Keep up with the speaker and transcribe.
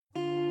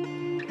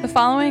The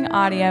following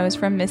audio is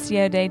from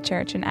Missio Dei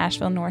Church in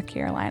Asheville, North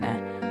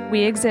Carolina.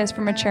 We exist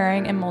for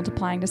maturing and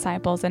multiplying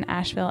disciples in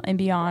Asheville and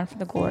beyond for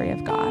the glory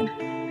of God.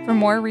 For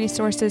more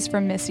resources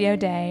from Missio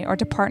Dei or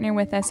to partner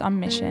with us on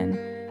mission,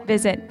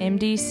 visit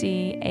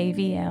mdcavl.org.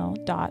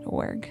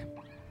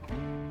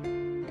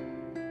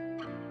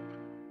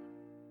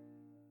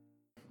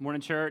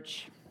 Morning,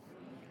 church.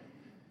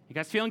 You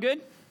guys feeling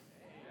good?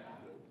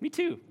 Me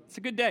too. It's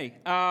a good day.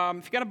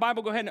 If you got a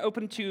Bible, go ahead and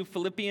open to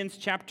Philippians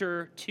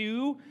chapter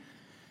 2.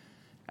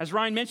 As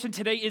Ryan mentioned,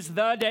 today is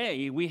the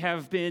day. We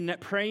have been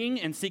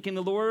praying and seeking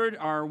the Lord.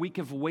 Our week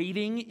of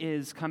waiting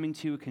is coming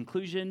to a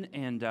conclusion,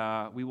 and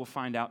we will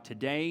find out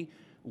today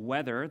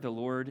whether the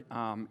Lord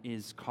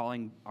is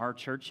calling our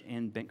church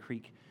and Bent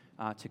Creek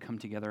to come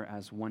together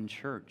as one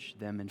church,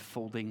 them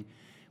enfolding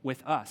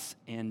with us.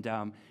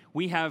 And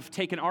we have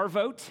taken our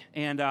vote,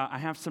 and I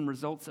have some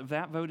results of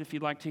that vote if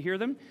you'd like to hear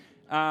them.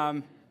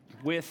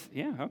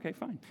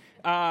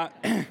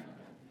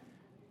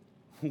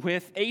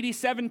 With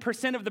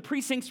 87% of the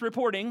precincts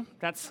reporting,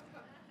 that's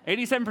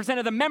 87%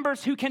 of the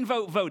members who can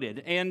vote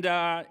voted, and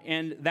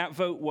that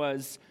vote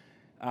was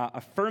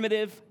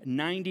affirmative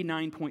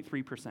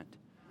 99.3%.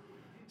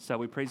 So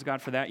we praise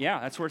God for that. Yeah,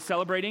 that's worth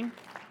celebrating.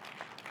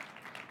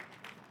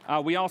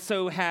 We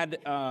also had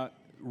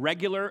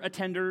regular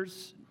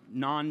attenders,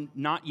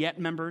 not yet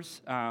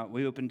members.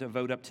 We opened a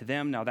vote up to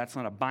them. Now that's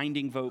not a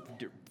binding vote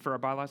for our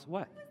bylaws.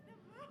 What?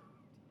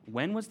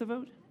 When was the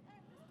vote?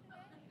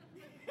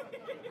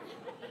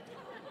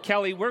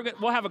 Kelly,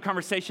 we'll have a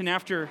conversation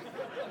after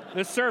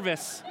the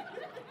service.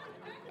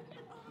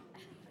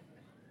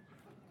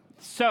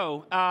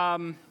 So,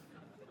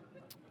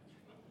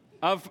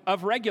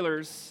 of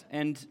regulars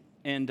and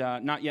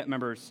not yet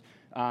members,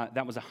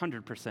 that was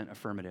 100%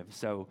 affirmative.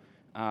 So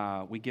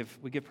we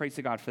give praise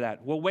to God for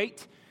that. We'll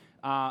wait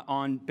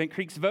on Bent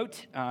Creek's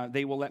vote.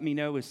 They will let me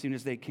know as soon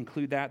as they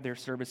conclude that. Their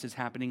service is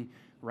happening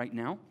right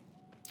now,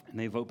 and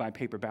they vote by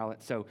paper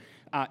ballot. So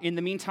in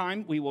the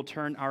meantime, we will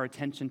turn our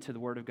attention to the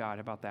Word of God. How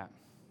about that?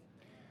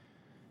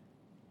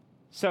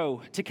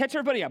 So to catch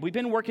everybody up, we've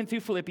been working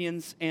through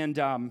Philippians, and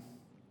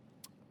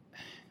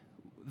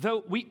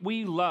though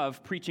we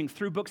love preaching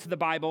through books of the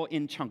Bible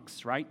in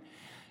chunks, right?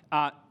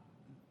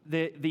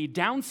 The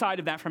downside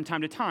of that from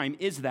time to time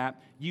is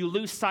that you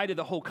lose sight of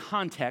the whole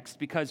context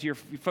because you're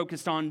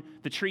focused on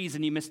the trees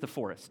and you miss the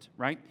forest,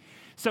 right?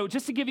 So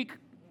just to give you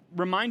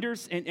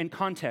reminders and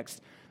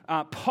context,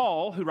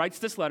 Paul, who writes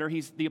this letter,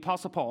 he's the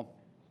Apostle Paul.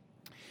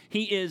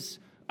 He is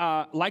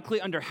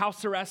likely under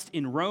house arrest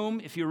in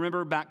Rome. If you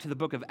remember back to the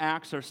book of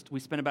Acts,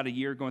 we spent about a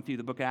year going through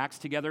the book of Acts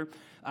together.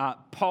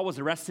 Paul was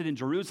arrested in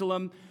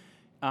Jerusalem.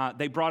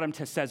 They brought him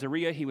to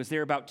Caesarea. He was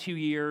there about 2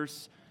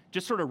 years,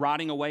 just sort of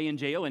rotting away in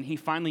jail, and he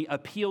finally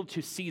appealed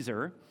to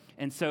Caesar.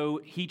 And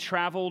so he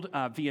traveled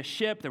via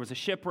ship. There was a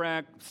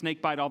shipwreck,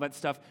 snake bite, all that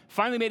stuff.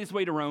 Finally made his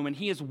way to Rome, and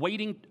he is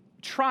waiting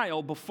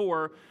trial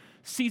before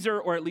Caesar,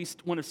 or at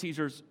least one of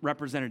Caesar's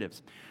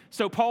representatives.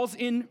 So Paul's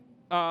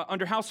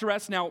under house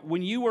arrest. Now,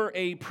 when you were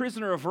a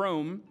prisoner of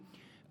Rome,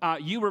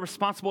 you were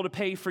responsible to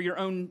pay for your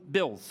own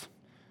bills.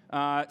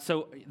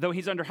 So though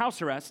he's under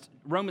house arrest,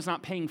 Rome is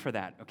not paying for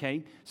that,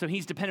 okay? So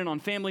he's dependent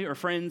on family or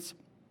friends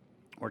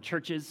or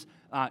churches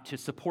to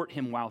support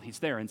him while he's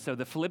there. And so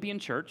the Philippian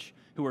church,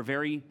 who are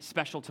very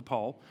special to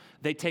Paul,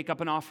 they take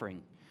up an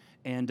offering.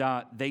 And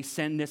they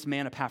send this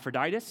man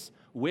Epaphroditus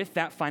with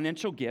that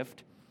financial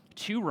gift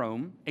to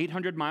Rome,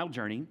 800-mile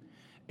journey,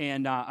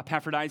 and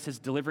Epaphroditus is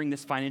delivering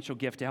this financial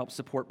gift to help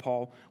support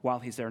Paul while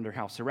he's there under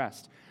house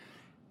arrest.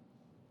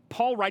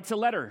 Paul writes a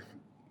letter.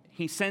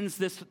 He sends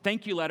this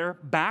thank you letter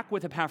back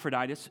with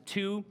Epaphroditus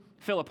to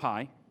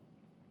Philippi,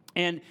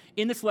 and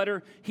in this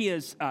letter, he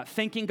is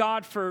thanking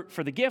God for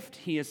the gift.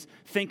 He is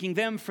thanking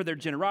them for their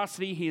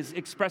generosity. He is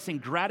expressing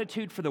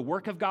gratitude for the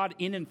work of God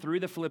in and through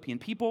the Philippian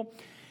people,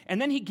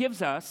 and then he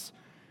gives us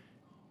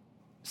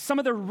some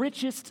of the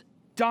richest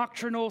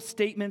doctrinal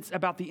statements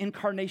about the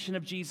incarnation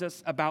of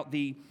Jesus, about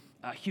the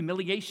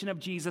humiliation of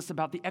Jesus,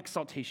 about the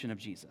exaltation of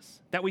Jesus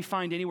that we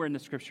find anywhere in the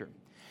scripture.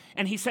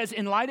 And he says,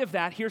 in light of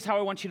that, here's how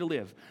I want you to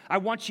live. I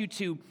want you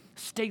to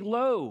stay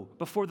low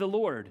before the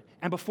Lord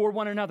and before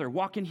one another.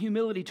 Walk in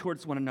humility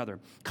towards one another.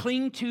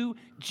 Cling to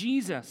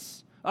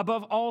Jesus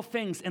above all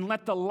things, and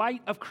let the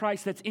light of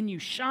Christ that's in you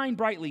shine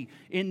brightly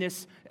in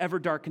this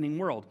ever-darkening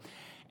world.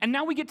 And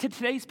now we get to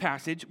today's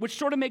passage, which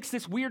sort of makes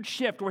this weird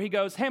shift where he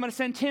goes, hey, I'm going to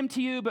send Tim to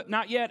you, but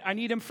not yet. I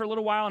need him for a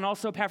little while, and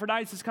also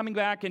Epaphroditus is coming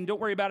back, and don't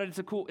worry about it.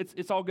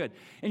 It's all good.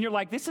 And you're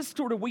like, this is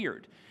sort of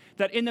weird,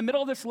 that in the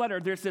middle of this letter,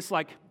 there's this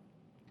like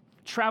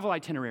travel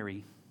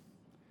itinerary.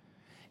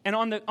 And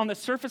on the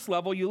surface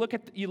level, you look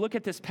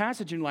at this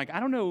passage and you're like, I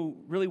don't know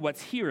really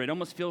what's here. It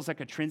almost feels like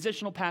a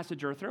transitional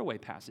passage or a throwaway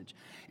passage.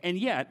 And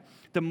yet,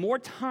 the more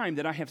time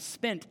that I have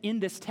spent in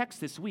this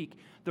text this week,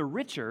 the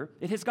richer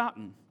it has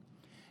gotten.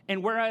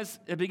 And whereas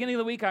at the beginning of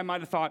the week, I might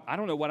have thought, I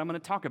don't know what I'm going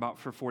to talk about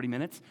for 40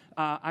 minutes,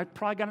 I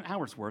probably got an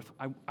hour's worth.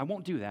 I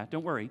won't do that,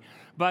 don't worry.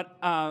 But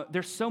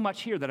there's so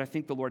much here that I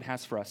think the Lord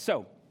has for us.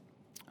 So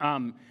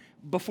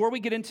before we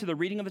get into the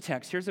reading of the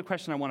text, here's a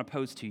question I want to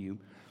pose to you.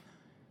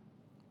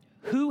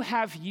 who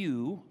have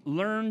you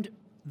learned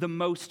the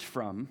most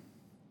from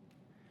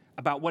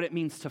about what it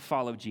means to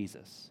follow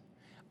Jesus?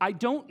 I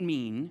don't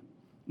mean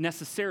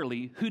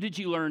necessarily who did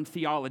you learn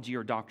theology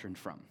or doctrine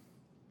from.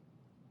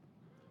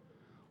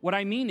 What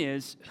I mean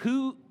is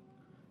who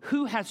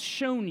has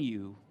shown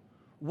you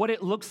what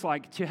it looks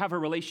like to have a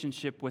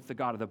relationship with the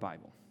God of the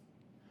Bible.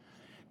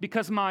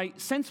 Because my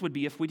sense would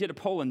be if we did a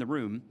poll in the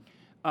room,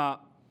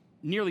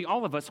 nearly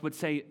all of us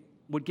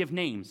would give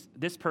names.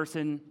 This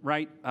person,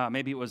 right?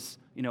 Maybe it was,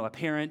 a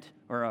parent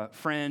or a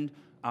friend.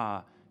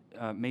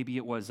 Maybe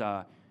it was,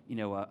 a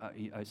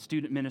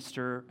student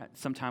minister at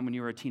some time when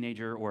you were a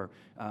teenager, or,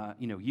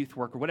 youth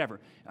work or whatever.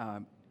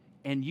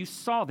 And you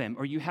saw them,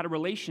 or you had a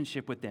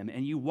relationship with them,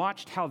 and you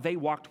watched how they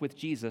walked with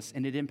Jesus,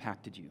 and it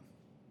impacted you.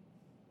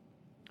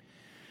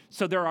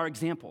 So there are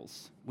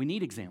examples. We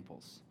need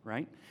examples,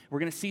 right? We're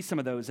going to see some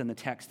of those in the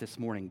text this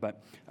morning.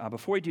 But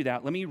before we do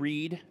that, let me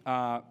read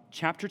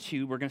chapter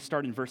 2. We're going to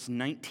start in verse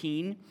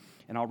 19,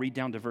 and I'll read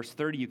down to verse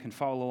 30. You can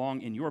follow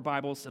along in your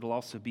Bibles. It'll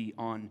also be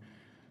on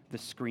the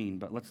screen.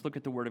 But let's look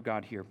at the Word of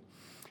God here.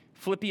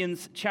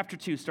 Philippians chapter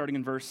 2, starting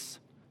in verse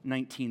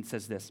 19,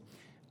 says this: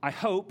 I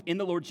hope in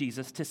the Lord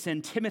Jesus to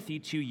send Timothy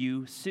to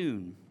you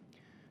soon,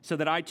 so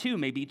that I too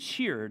may be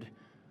cheered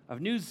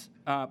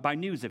by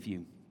news of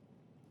you.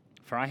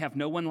 For I have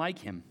no one like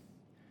him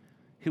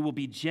who will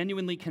be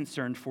genuinely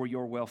concerned for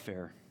your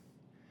welfare.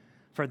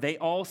 For they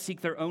all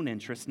seek their own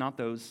interests, not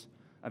those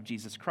of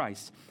Jesus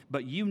Christ.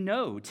 But you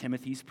know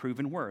Timothy's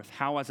proven worth,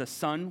 how as a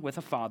son with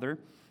a father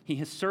he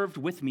has served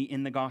with me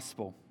in the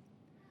gospel.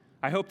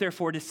 I hope,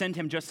 therefore, to send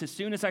him just as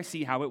soon as I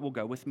see how it will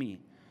go with me.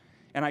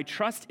 And I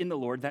trust in the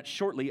Lord that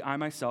shortly I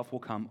myself will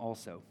come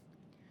also.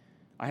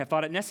 I have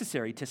thought it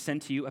necessary to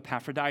send to you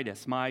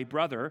Epaphroditus, my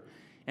brother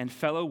and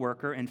fellow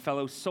worker and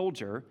fellow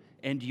soldier,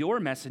 and your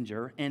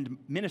messenger and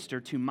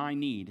minister to my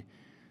need.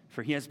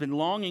 For he has been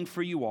longing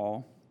for you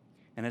all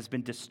and has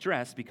been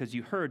distressed because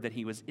you heard that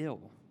he was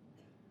ill.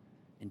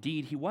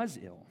 Indeed, he was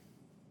ill,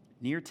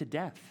 near to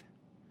death.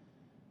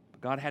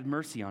 But God had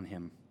mercy on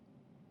him,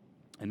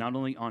 and not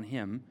only on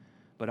him,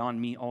 but on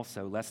me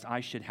also, lest I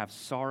should have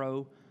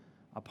sorrow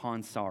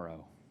upon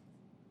sorrow.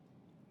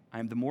 I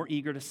am the more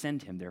eager to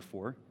send him,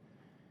 therefore,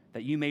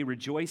 that you may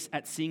rejoice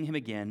at seeing him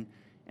again,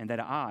 and that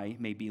I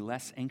may be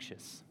less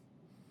anxious.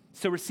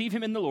 So receive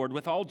him in the Lord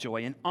with all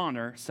joy and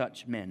honor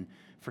such men,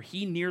 for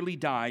he nearly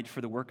died for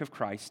the work of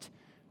Christ,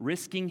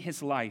 risking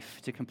his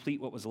life to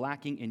complete what was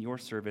lacking in your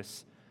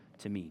service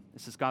to me.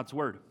 This is God's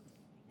word.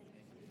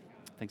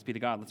 Thanks be to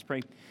God. Let's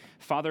pray.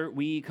 Father,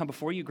 we come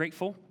before you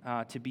grateful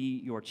to be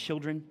your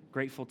children,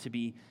 grateful to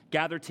be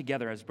gathered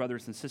together as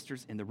brothers and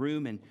sisters in the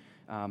room and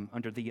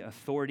under the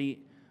authority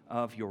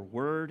of your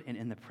word and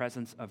in the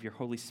presence of your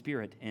Holy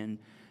Spirit. And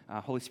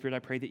Holy Spirit, I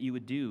pray that you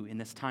would do in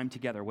this time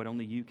together what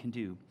only you can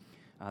do.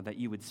 That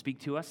you would speak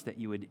to us, that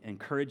you would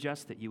encourage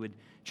us, that you would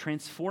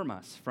transform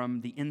us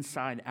from the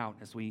inside out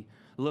as we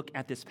look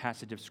at this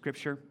passage of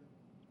Scripture.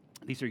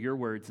 These are your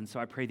words, and so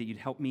I pray that you'd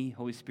help me,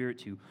 Holy Spirit,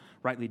 to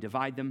rightly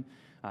divide them,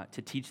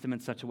 to teach them in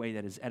such a way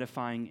that is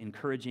edifying,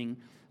 encouraging,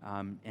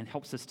 and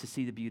helps us to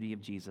see the beauty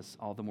of Jesus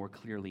all the more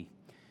clearly.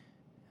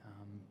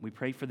 We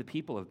pray for the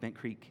people of Bent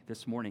Creek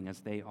this morning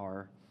as they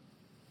are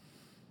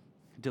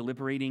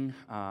deliberating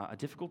a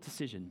difficult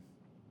decision,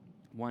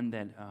 one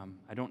that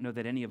I don't know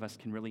that any of us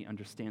can really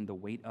understand the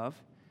weight of.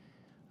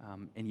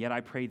 And yet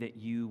I pray that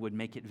you would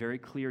make it very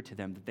clear to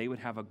them, that they would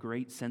have a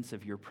great sense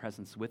of your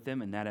presence with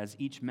them, and that as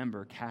each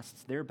member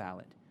casts their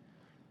ballot,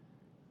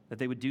 that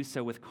they would do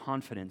so with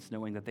confidence,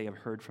 knowing that they have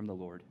heard from the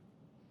Lord.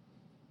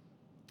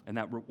 And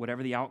that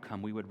whatever the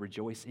outcome, we would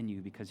rejoice in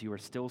you because you are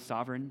still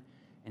sovereign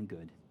and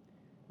good.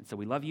 And so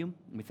we love you,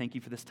 and we thank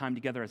you for this time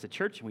together as a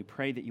church, and we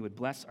pray that you would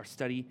bless our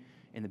study.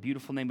 In the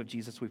beautiful name of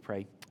Jesus we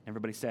pray.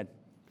 Everybody said,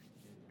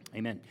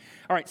 amen.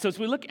 All right, so as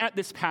we look at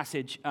this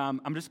passage,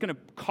 I'm just going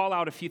to call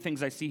out a few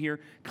things I see here.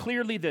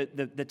 Clearly,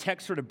 the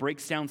text sort of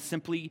breaks down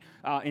simply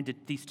into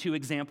these two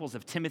examples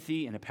of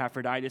Timothy and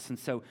Epaphroditus. And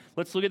so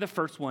let's look at the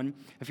first one.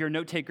 If you're a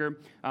note taker,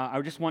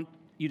 I just want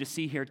you to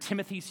see here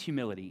Timothy's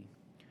humility.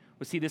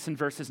 We'll see this in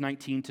verses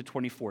 19 to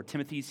 24,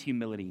 Timothy's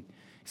humility.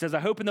 He says, I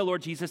hope in the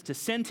Lord Jesus to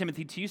send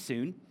Timothy to you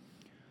soon,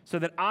 so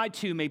that I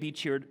too may be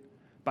cheered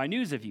by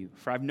news of you.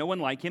 For I have no one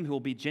like him who will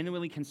be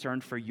genuinely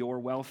concerned for your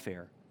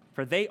welfare.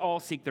 For they all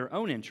seek their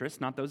own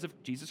interests, not those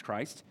of Jesus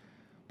Christ.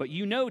 But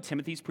you know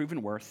Timothy's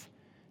proven worth,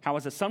 how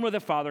as a son with a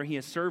father he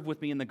has served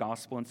with me in the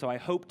gospel, and so I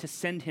hope to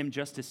send him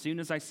just as soon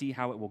as I see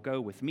how it will go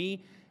with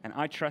me, and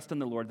I trust in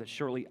the Lord that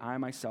surely I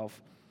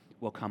myself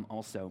will come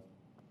also.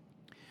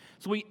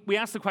 So we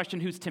ask the question,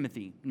 who's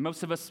Timothy?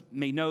 Most of us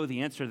may know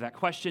the answer to that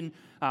question,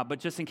 but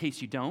just in case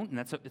you don't, and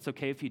it's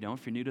okay if you don't,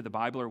 if you're new to the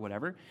Bible or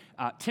whatever,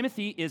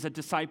 Timothy is a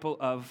disciple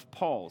of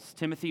Paul's.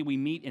 Timothy we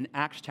meet in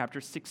Acts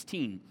chapter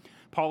 16.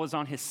 Paul is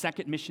on his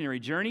second missionary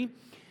journey.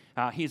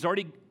 He's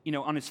already,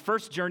 on his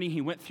first journey,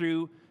 he went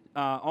through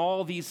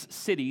all these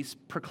cities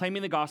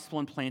proclaiming the gospel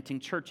and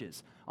planting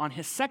churches. On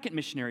his second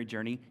missionary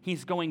journey,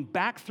 he's going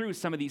back through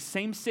some of these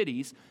same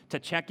cities to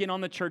check in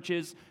on the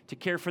churches, to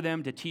care for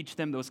them, to teach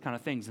them, those kind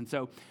of things. And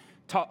so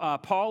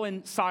Paul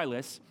and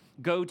Silas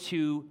go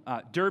to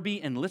Derbe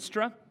and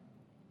Lystra,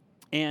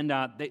 and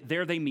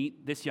there they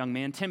meet this young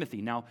man,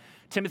 Timothy. Now,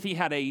 Timothy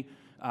had a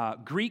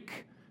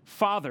Greek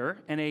father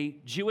and a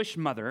Jewish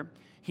mother.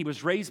 He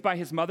was raised by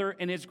his mother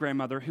and his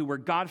grandmother, who were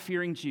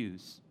God-fearing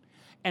Jews.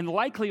 And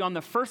likely on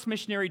the first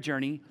missionary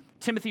journey,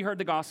 Timothy heard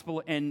the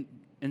gospel and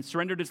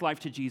surrendered his life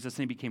to Jesus,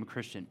 and he became a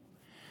Christian.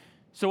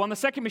 So on the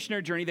second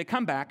missionary journey, they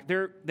come back,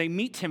 they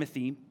meet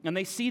Timothy, and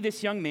they see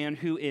this young man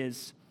who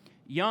is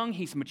young,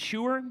 he's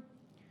mature,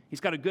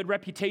 he's got a good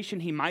reputation,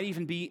 he might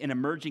even be an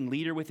emerging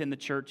leader within the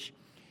church,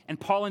 and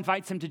Paul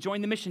invites him to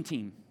join the mission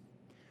team.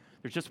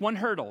 There's just one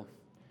hurdle.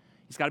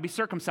 He's got to be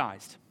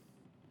circumcised.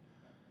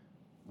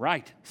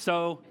 Right.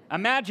 So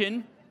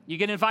imagine you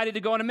get invited to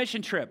go on a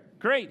mission trip.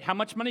 Great. How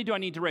much money do I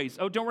need to raise?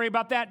 Oh, don't worry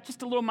about that.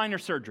 Just a little minor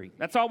surgery.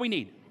 That's all we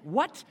need.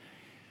 What?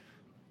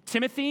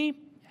 Timothy,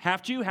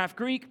 half Jew, half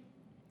Greek,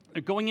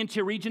 going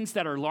into regions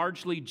that are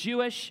largely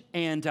Jewish,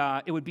 and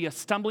it would be a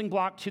stumbling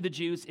block to the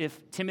Jews if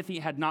Timothy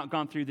had not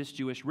gone through this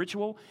Jewish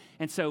ritual.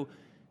 And so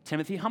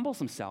Timothy humbles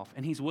himself,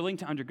 and he's willing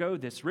to undergo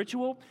this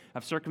ritual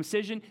of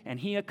circumcision, and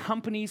he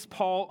accompanies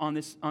Paul on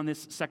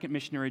this second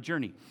missionary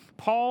journey.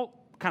 Paul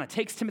kind of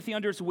takes Timothy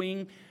under his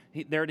wing.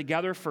 They're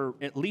together for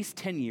at least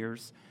 10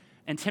 years,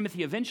 and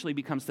Timothy eventually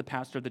becomes the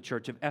pastor of the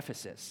church of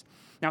Ephesus.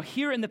 Now,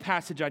 here in the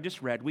passage I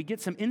just read, we get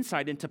some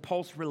insight into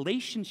Paul's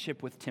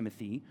relationship with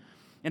Timothy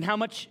and how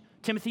much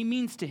Timothy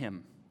means to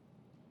him.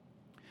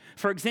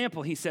 For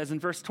example, he says in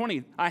verse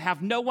 20, I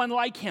have no one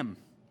like him.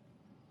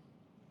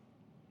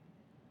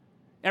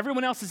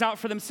 Everyone else is out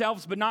for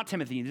themselves, but not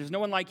Timothy. There's no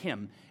one like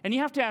him. And you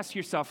have to ask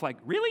yourself, like,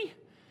 really?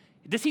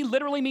 Does he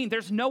literally mean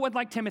there's no one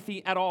like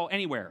Timothy at all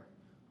anywhere?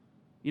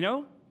 You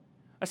know?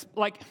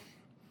 Like,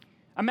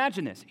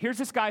 imagine this. Here's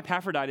this guy,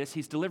 Epaphroditus.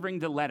 He's delivering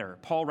the letter.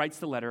 Paul writes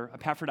the letter.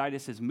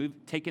 Epaphroditus has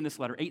taken this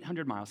letter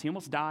 800 miles. He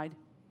almost died.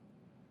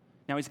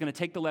 Now he's going to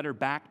take the letter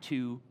back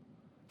to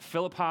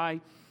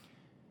Philippi.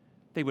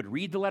 They would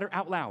read the letter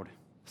out loud.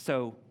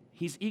 So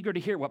he's eager to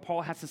hear what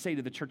Paul has to say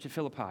to the church of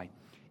Philippi.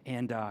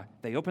 And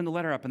they open the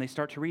letter up and they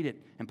start to read it.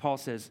 And Paul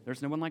says,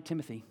 there's no one like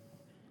Timothy.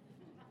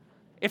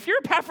 If you're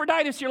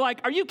Epaphroditus, you're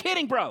like, are you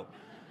kidding, bro?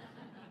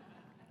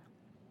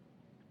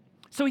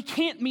 So he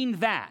can't mean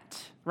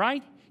that,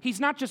 right? He's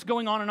not just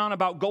going on and on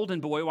about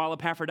Golden Boy while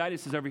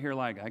Epaphroditus is over here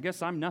like, I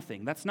guess I'm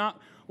nothing. That's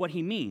not what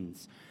he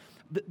means.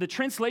 The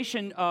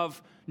translation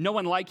of no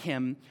one like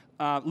him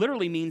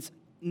literally means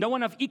no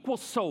one of equal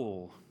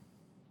soul,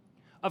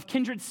 of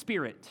kindred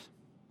spirit.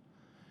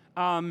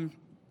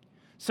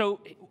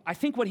 So I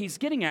think what he's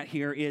getting at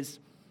here is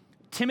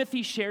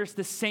Timothy shares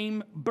the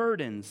same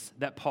burdens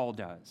that Paul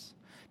does.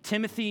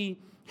 Timothy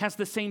has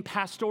the same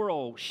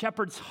pastoral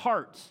shepherd's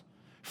heart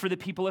for the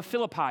people of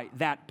Philippi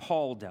that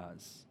Paul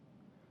does.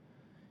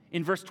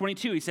 In verse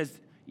 22, he says,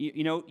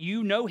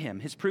 you know him,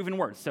 his proven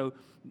worth. So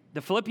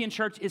the Philippian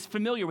church is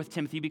familiar with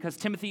Timothy because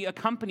Timothy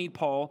accompanied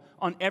Paul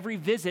on every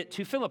visit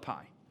to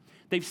Philippi.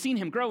 They've seen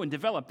him grow and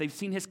develop. They've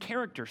seen his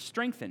character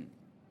strengthen.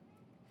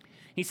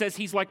 He says,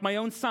 he's like my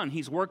own son.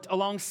 He's worked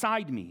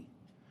alongside me.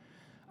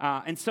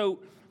 And so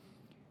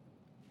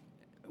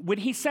when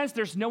he says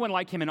there's no one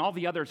like him and all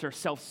the others are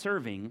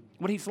self-serving,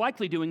 what he's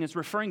likely doing is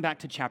referring back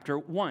to chapter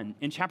 1.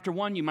 In chapter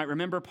 1, you might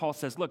remember Paul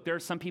says, look, there are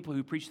some people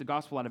who preach the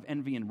gospel out of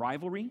envy and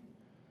rivalry,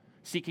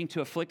 seeking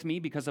to afflict me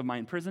because of my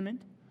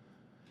imprisonment.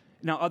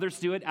 Now others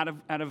do it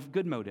out of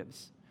good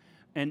motives.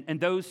 And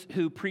those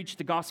who preach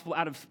the gospel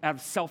out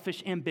of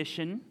selfish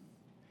ambition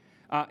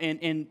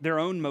and their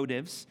own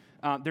motives,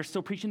 they're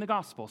still preaching the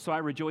gospel. So I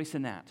rejoice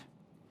in that.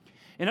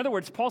 In other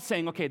words, Paul's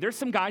saying, okay, there's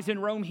some guys in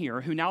Rome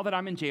here who now that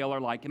I'm in jail are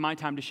like, in my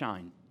time to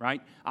shine,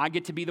 right? I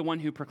get to be the one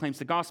who proclaims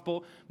the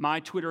gospel. My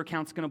Twitter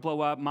account's going to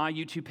blow up. My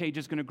YouTube page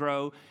is going to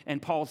grow.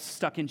 And Paul's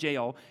stuck in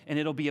jail. And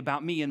it'll be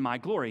about me and my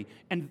glory.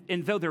 And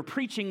though they're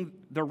preaching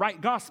the right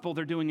gospel,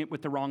 they're doing it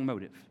with the wrong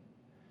motive.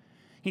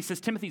 He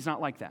says, Timothy's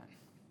not like that.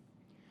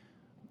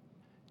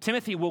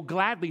 Timothy will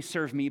gladly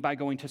serve me by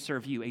going to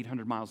serve you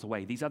 800 miles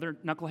away. These other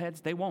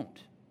knuckleheads, they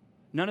won't.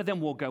 None of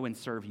them will go and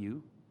serve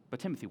you,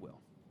 but Timothy will.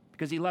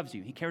 Because he loves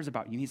you. He cares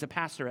about you. He's a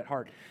pastor at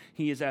heart.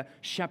 He is a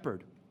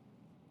shepherd.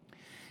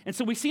 And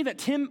so we see that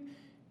Tim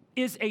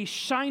is a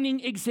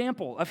shining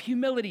example of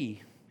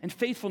humility and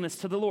faithfulness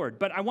to the Lord.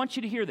 But I want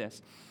you to hear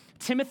this.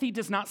 Timothy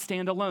does not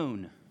stand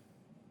alone.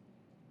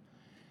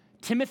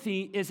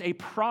 Timothy is a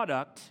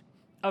product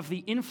of the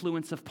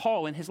influence of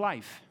Paul in his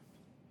life.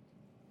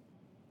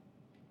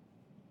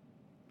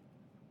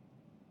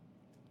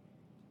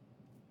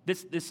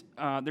 There's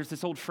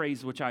this old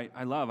phrase which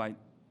I love. I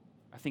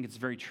think it's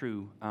very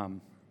true.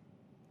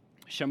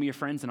 Show me your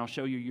friends and I'll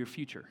show you your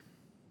future.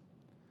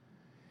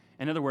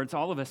 In other words,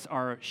 all of us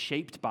are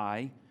shaped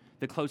by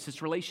the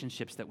closest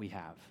relationships that we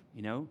have.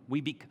 You know,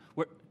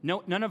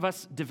 none of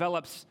us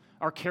develops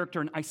our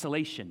character in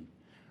isolation,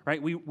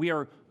 right? We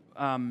are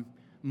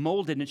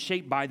molded and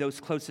shaped by those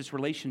closest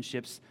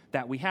relationships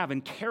that we have.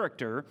 And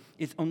character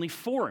is only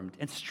formed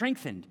and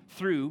strengthened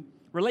through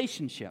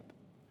relationship.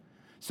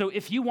 So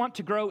if you want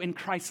to grow in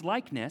Christ's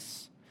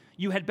likeness,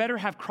 you had better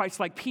have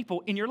Christ-like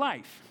people in your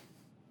life.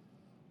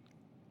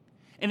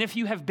 And if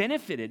you have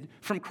benefited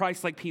from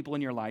Christ-like people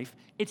in your life,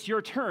 it's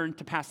your turn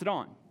to pass it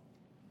on.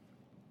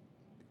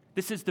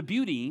 This is the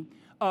beauty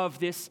of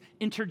this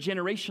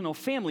intergenerational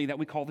family that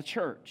we call the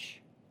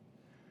church.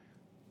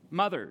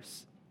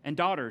 Mothers and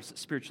daughters,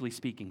 spiritually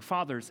speaking,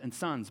 fathers and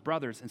sons,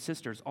 brothers and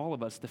sisters, all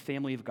of us, the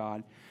family of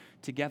God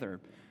together.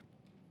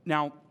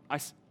 Now,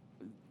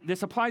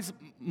 this applies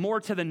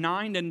more to the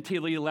 9 than to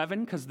the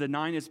 11, because the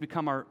 9 has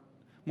become our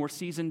more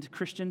seasoned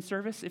Christian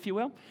service, if you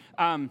will.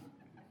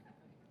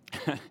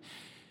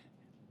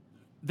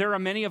 There are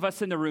many of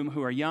us in the room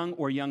who are young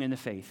or young in the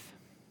faith.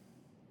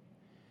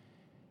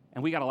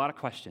 And we got a lot of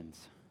questions.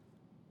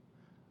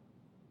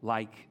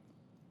 Like,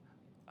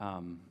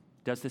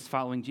 does this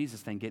following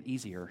Jesus thing get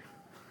easier?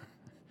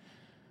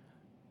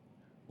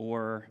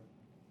 Or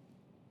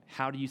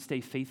how do you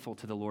stay faithful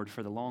to the Lord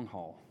for the long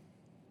haul?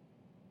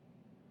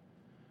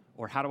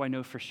 Or how do I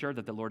know for sure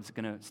that the Lord's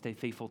going to stay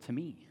faithful to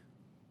me?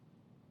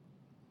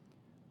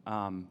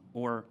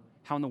 Or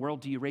how in the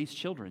world do you raise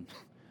children?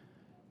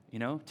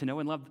 To know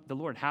and love the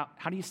Lord. How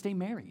do you stay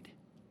married?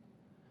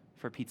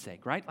 For Pete's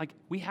sake, right? Like,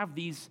 we have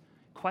these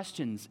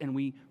questions and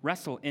we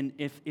wrestle. And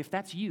if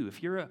that's you,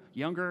 if you're a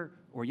younger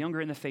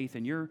in the faith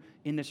and you're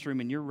in this room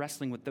and you're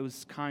wrestling with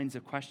those kinds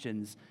of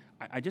questions,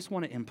 I just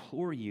want to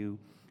implore you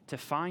to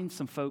find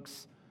some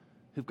folks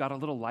who've got a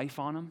little life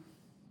on them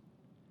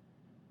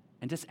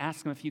and just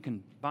ask them if you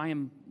can buy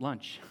them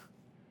lunch,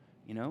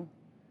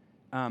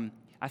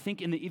 I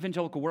think in the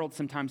evangelical world,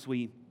 sometimes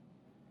in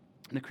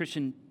the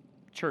Christian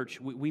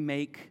church, we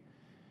make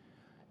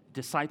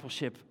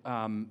discipleship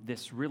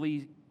this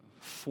really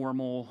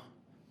formal,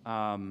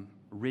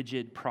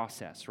 rigid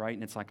process, right?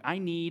 And it's like, I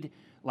need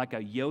like a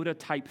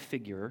Yoda-type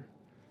figure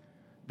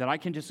that I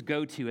can just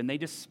go to, and they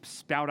just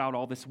spout out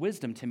all this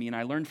wisdom to me, and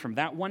I learn from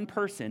that one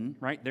person,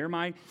 right?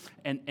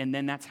 And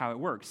then that's how it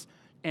works.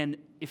 And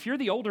if you're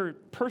the older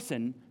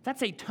person,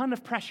 that's a ton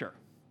of pressure,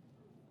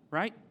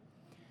 right?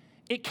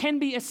 It can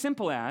be as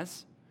simple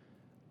as,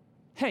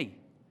 hey,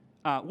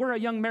 we're a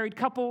young married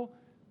couple.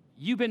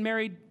 You've been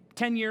married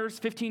 10 years,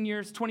 15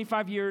 years,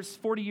 25 years,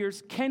 40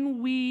 years.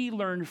 Can we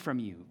learn from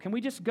you? Can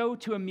we just go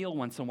to a meal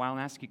once in a while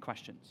and ask you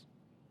questions?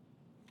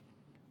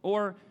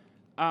 Or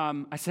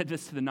I said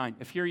this to the 9.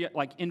 If you're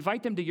like,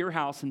 invite them to your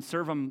house and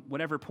serve them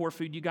whatever poor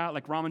food you got,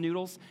 like ramen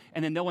noodles,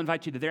 and then they'll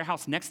invite you to their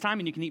house next time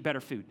and you can eat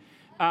better food.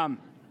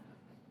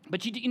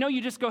 But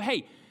you just go,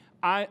 hey,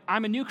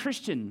 I'm a new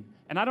Christian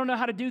and I don't know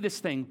how to do this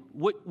thing.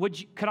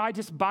 Could I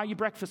just buy you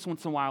breakfast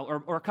once in a while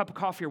or a cup of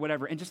coffee or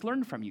whatever and just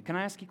learn from you? Can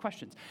I ask you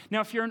questions?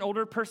 Now, if you're an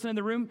older person in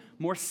the room,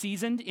 more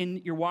seasoned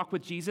in your walk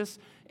with Jesus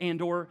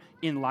and or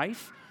in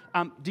life,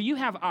 do you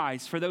have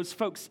eyes for those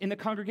folks in the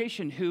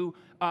congregation who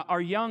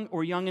are young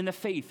or young in the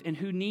faith and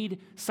who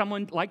need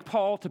someone like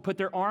Paul to put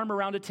their arm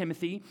around a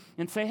Timothy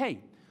and say,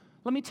 hey,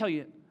 let me tell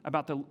you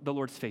about the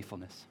Lord's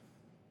faithfulness.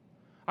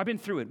 I've been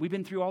through it. We've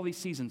been through all these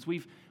seasons.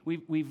 We've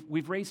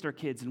raised our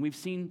kids, and we've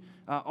seen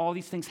all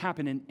these things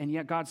happen, and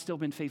yet God's still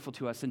been faithful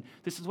to us. And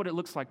this is what it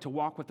looks like to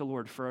walk with the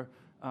Lord for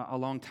a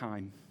long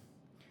time.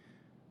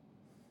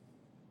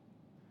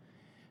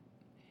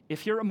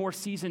 If you're a more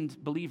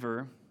seasoned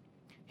believer,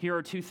 here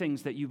are 2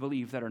 things that you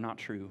believe that are not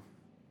true.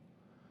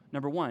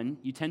 Number 1,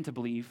 you tend to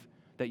believe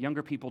that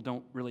younger people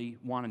don't really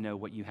want to know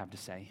what you have to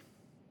say.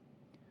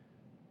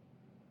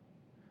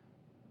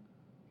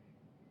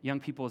 Young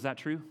people, is that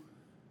true?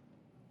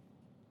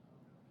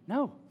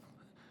 No.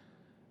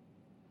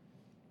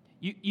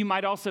 You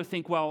might also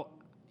think, well,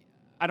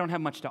 I don't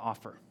have much to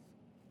offer,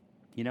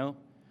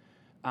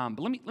 But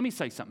let me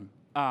say something.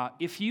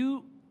 If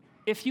you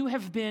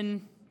have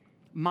been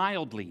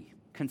mildly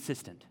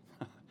consistent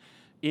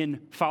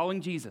in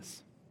following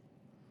Jesus,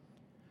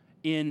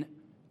 in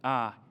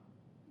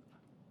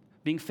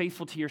being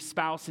faithful to your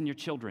spouse and your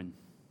children,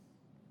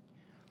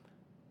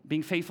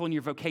 being faithful in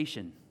your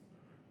vocation,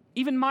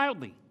 even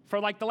mildly for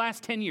like the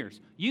last 10 years,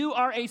 you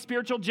are a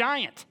spiritual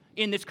giant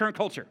in this current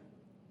culture,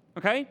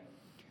 okay?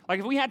 Like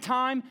if we had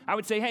time, I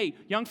would say, hey,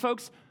 young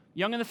folks,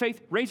 young in the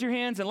faith, raise your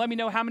hands and let me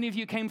know how many of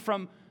you came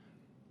from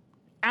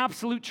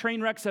absolute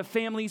train wrecks of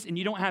families and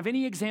you don't have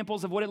any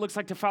examples of what it looks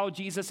like to follow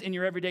Jesus in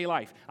your everyday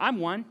life. I'm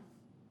one.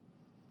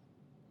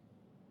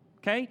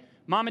 Okay?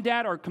 Mom and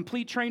dad are a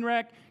complete train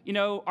wreck.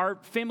 Our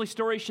family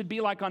story should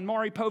be like on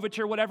Maury Povich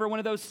or whatever, one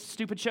of those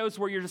stupid shows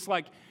where you're just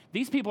like,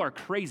 these people are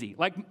crazy.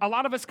 Like a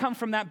lot of us come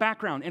from that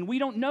background and we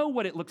don't know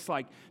what it looks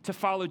like to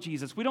follow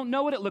Jesus. We don't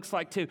know what it looks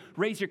like to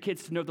raise your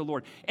kids to know the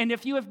Lord. And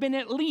if you have been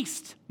at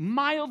least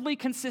mildly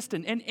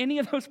consistent in any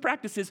of those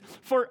practices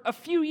for a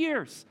few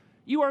years,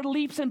 you are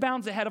leaps and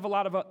bounds ahead of a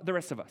lot of the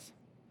rest of us.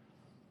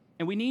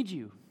 And we need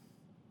you.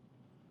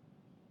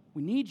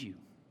 We need you.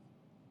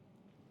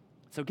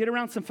 So get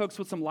around some folks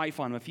with some life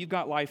on them. If you've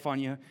got life on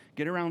you,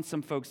 get around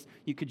some folks.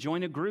 You could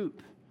join a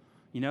group,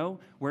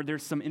 where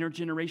there's some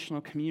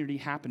intergenerational community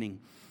happening.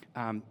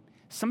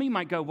 Some of you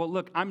might go, well,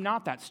 look, I'm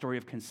not that story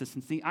of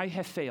consistency. I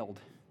have failed.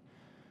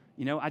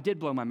 I did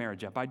blow my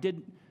marriage up. I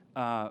did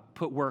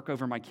put work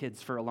over my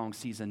kids for a long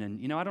season.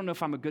 And, I don't know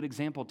if I'm a good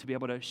example to be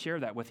able to share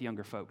that with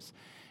younger folks.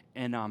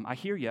 And I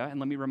hear you, and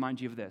let me remind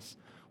you of this.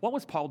 What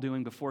was Paul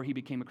doing before he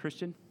became a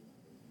Christian?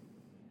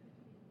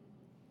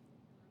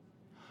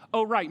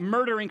 Oh, right,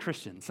 murdering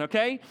Christians,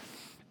 okay?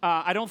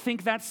 I don't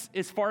think that's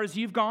as far as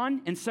you've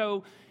gone. And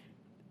so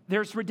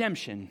there's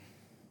redemption.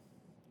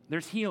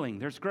 There's healing.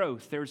 There's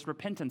growth. There's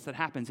repentance that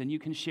happens. And you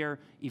can share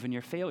even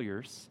your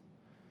failures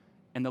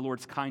and the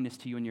Lord's kindness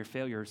to you and your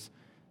failures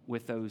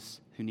with those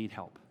who need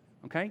help,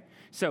 okay?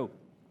 So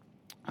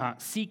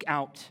seek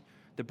out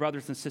the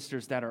brothers and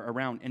sisters that are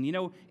around. And,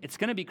 it's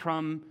going to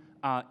become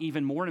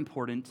even more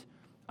important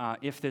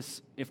if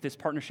this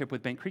partnership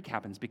with Bank Creek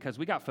happens, because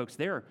we got folks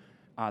there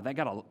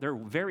they're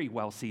very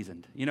well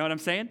seasoned. You know what I'm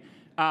saying?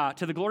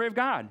 To the glory of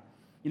God.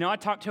 I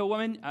talked to a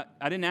woman.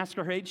 I didn't ask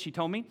her age. She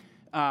told me.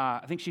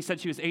 I think she said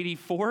she was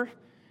 84,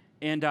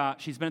 and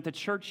she's been at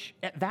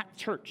that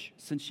church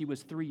since she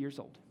was 3 years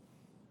old.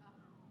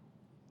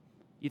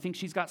 You think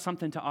she's got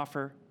something to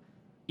offer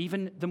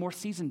even the more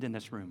seasoned in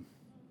this room,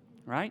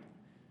 right?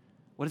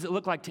 What does it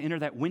look like to enter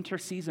that winter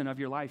season of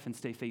your life and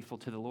stay faithful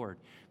to the Lord?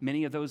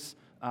 Many of those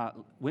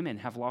women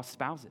have lost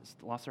spouses,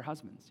 lost their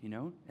husbands,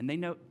 and they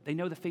know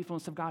the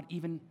faithfulness of God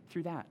even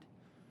through that.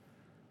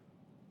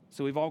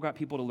 So we've all got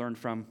people to learn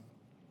from.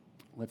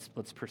 Let's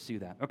pursue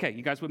that. Okay,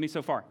 you guys with me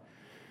so far?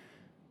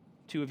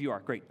 2 of you are.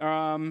 Great.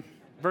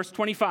 Verse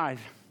 25.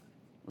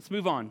 Let's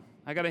move on.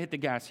 I got to hit the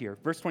gas here.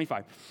 Verse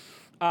 25.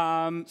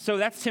 So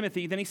that's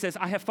Timothy. Then he says,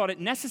 I have thought it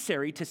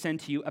necessary to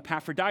send to you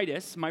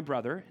Epaphroditus, my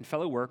brother and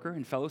fellow worker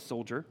and fellow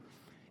soldier,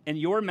 and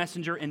your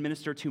messenger and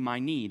minister to my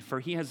need. For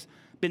he has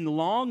been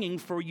longing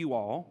for you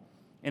all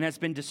and has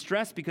been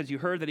distressed because you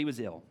heard that he was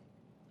ill.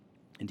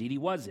 Indeed, he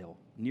was ill,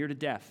 near to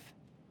death.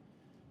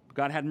 But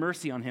God had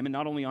mercy on him, and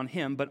not only on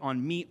him, but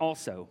on me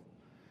also,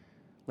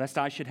 lest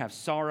I should have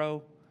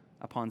sorrow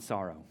upon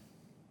sorrow.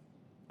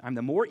 I'm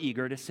the more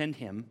eager to send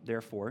him,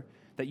 therefore,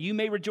 that you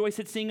may rejoice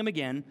at seeing him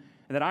again,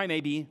 and that I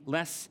may be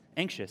less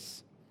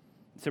anxious.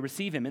 So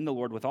receive him in the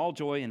Lord with all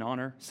joy and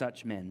honor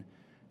such men,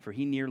 for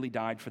he nearly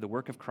died for the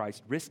work of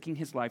Christ, risking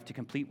his life to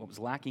complete what was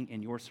lacking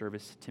in your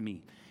service to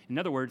me. In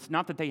other words,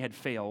 not that they had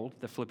failed,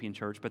 the Philippian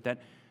church, but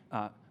that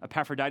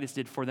Epaphroditus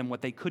did for them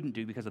what they couldn't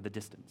do because of the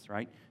distance,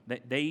 right?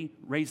 They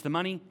raised the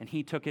money, and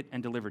he took it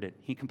and delivered it.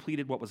 He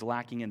completed what was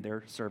lacking in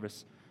their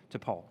service to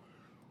Paul.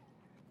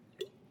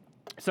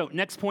 So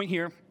next point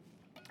here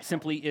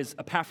simply is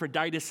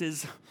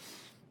Epaphroditus'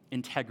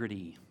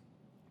 integrity.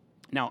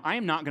 Now, I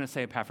am not going to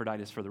say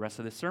Epaphroditus for the rest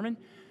of this sermon.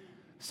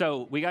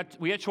 So we got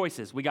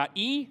choices. We got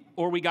E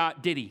or we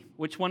got Diddy.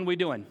 Which one are we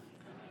doing?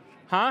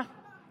 Huh?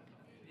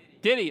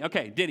 Diddy.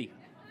 Okay, Diddy.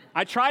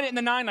 I tried it in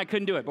the 9. I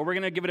couldn't do it, but we're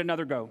going to give it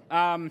another go.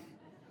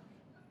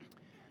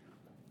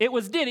 It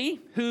was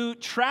Diddy who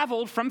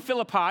traveled from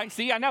Philippi.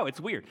 See, I know, it's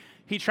weird.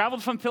 He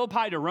traveled from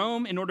Philippi to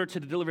Rome in order to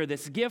deliver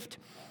this gift.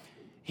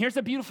 Here's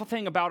the beautiful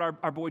thing about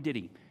our boy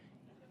Diddy.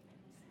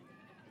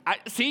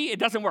 See, it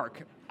doesn't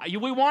work.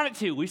 We want it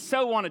to. We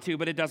so want it to,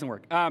 but it doesn't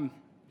work.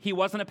 He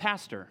wasn't a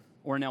pastor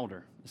or an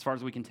elder, as far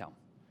as we can tell.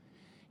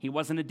 He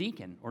wasn't a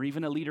deacon or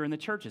even a leader in the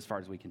church, as far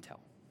as we can tell.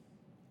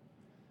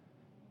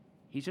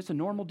 He's just a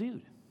normal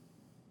dude.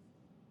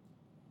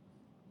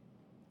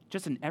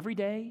 Just an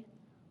everyday,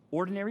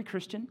 ordinary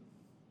Christian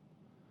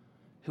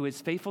who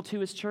is faithful to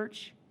his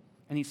church,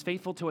 and he's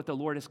faithful to what the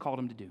Lord has called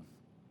him to do.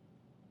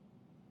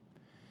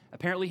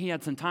 Apparently, he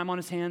had some time on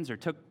his hands or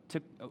took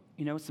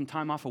some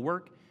time off of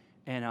work,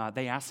 and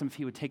they asked him if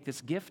he would take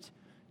this gift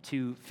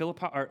to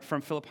Philippi, or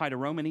from Philippi to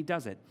Rome, and he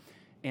does it.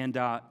 And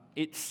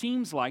it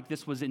seems like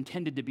this was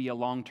intended to be a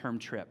long-term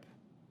trip,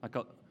 like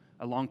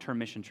a long-term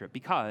mission trip,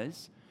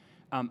 because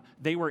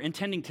they were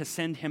intending to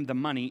send him the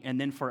money and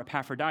then for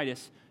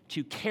Epaphroditus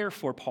to care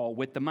for Paul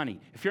with the money.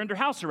 If you're under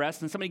house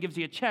arrest and somebody gives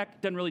you a check,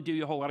 it doesn't really do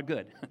you a whole lot of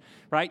good,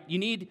 right? You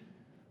need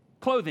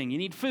clothing, you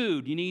need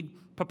food, you need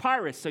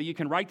papyrus so you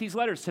can write these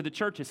letters to the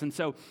churches. And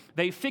so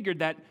they figured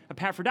that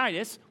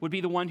Epaphroditus would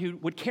be the one who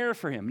would care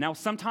for him. Now,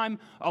 sometime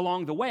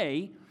along the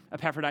way,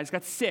 Epaphroditus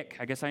got sick.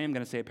 I guess I am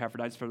going to say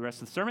Epaphroditus for the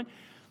rest of the sermon.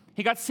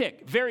 He got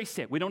sick, very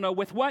sick. We don't know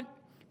with what,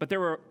 but there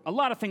were a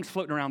lot of things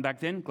floating around back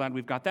then. Glad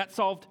we've got that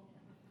solved.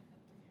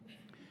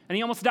 And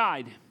he almost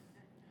died.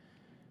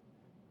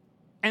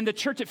 And the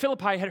church at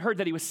Philippi had heard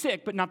that he was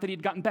sick, but not that he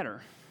had gotten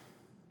better.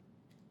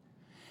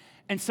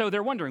 And so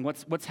they're wondering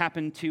what's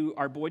happened to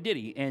our boy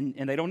Diddy, and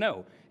they don't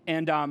know.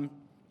 And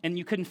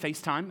you couldn't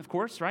FaceTime, of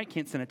course, right?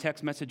 Can't send a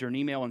text message or an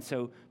email, and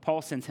so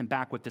Paul sends him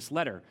back with this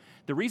letter.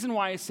 The reason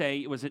why I say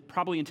it was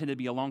probably intended to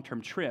be a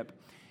long-term trip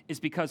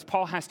is because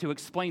Paul has to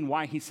explain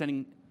why he's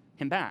sending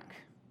him back.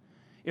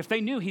 If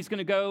they knew he's going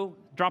to go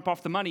drop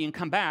off the money and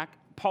come back,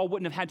 Paul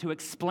wouldn't have had to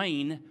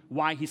explain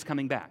why he's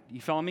coming back.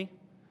 You follow me?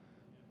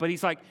 But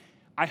he's like,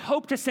 I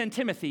hope to send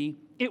Timothy.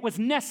 It was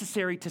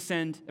necessary to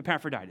send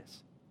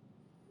Epaphroditus.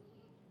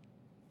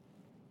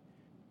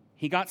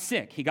 He got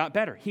sick. He got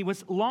better. He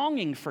was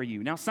longing for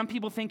you. Now, some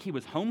people think he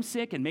was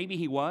homesick, and maybe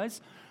he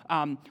was.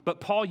 But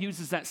Paul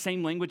uses that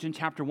same language in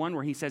chapter 1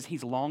 where he says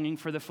he's longing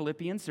for the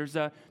Philippians. There's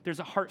a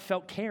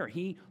heartfelt care.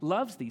 He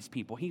loves these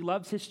people. He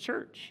loves his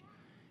church.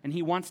 And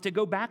he wants to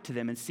go back to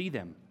them and see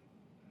them.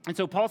 And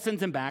so Paul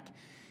sends him back,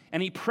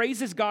 and he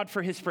praises God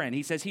for his friend.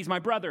 He says, he's my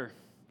brother.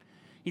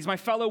 He's my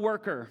fellow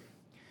worker.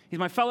 He's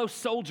my fellow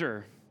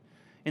soldier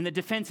in the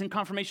defense and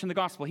confirmation of the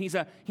gospel. He's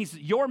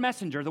your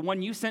messenger, the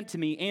one you sent to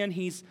me, and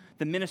he's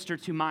the minister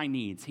to my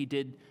needs. He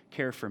did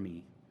care for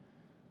me.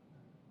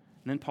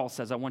 And then Paul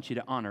says, I want you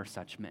to honor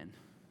such men.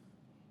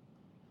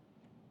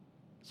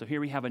 So here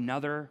we have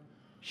another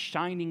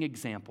shining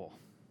example,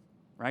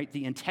 right?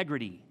 The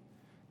integrity.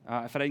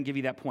 If I didn't give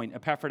you that point,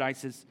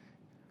 Epaphroditus,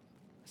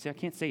 see, I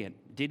can't say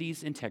it.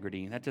 Diddy's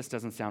integrity. That just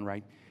doesn't sound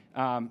right.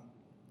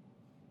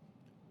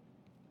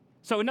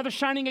 So another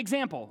shining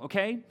example,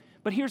 okay?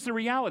 But here's the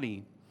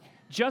reality.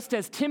 Just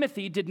as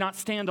Timothy did not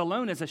stand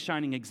alone as a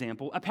shining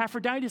example,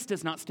 Epaphroditus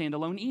does not stand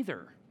alone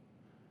either.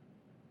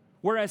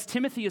 Whereas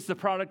Timothy is the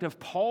product of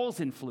Paul's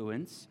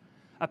influence,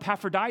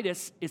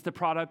 Epaphroditus is the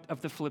product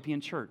of the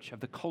Philippian church, of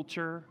the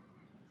culture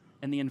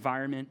and the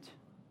environment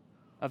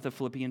of the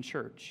Philippian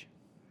church.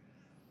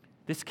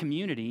 This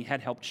community had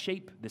helped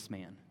shape this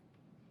man.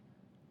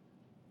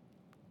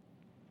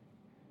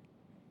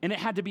 And it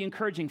had to be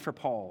encouraging for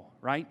Paul,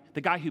 right?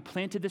 The guy who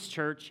planted this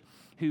church,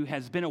 who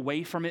has been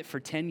away from it for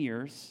 10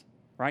 years,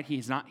 right?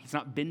 He's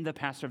not been the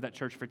pastor of that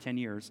church for 10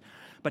 years,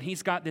 but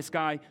he's got this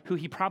guy who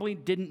he probably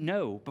didn't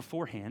know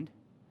beforehand,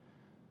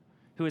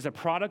 who is a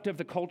product of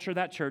the culture of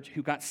that church,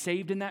 who got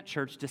saved in that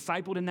church,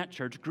 discipled in that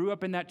church, grew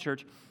up in that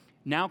church,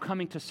 now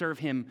coming to serve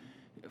him,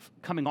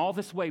 coming all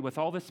this way with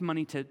all this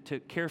money to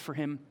care for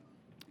him,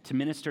 to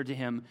minister to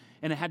him,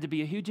 and it had to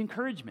be a huge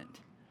encouragement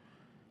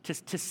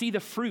to see the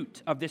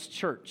fruit of this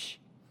church.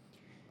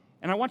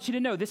 And I want you to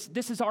know,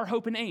 this is our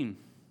hope and aim.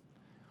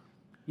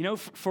 You know,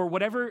 for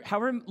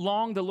however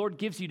long the Lord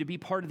gives you to be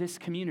part of this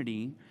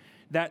community,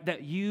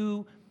 that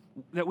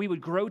we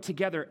would grow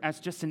together as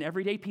just an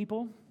everyday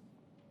people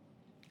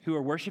who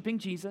are worshiping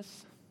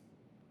Jesus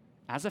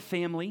as a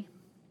family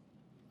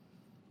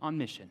on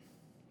mission.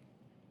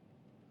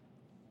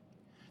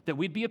 That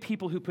we'd be a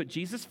people who put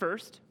Jesus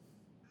first,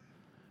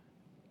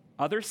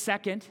 others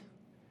second,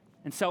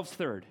 and selves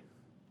third.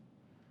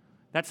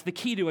 That's the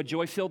key to a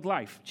joy-filled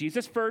life.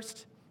 Jesus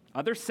first,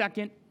 others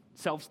second,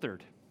 selves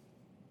third.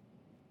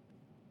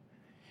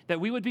 That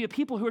we would be a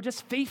people who are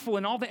just faithful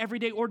in all the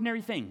everyday,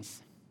 ordinary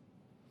things.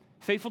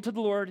 Faithful to the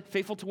Lord,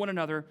 faithful to one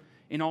another,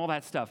 in all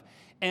that stuff.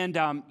 And,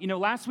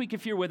 last week,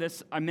 if you're with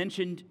us, I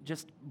mentioned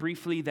just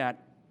briefly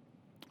that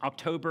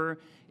October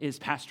is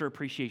Pastor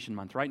Appreciation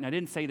Month, right? And I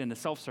didn't say it in a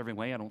self-serving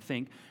way, I don't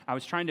think. I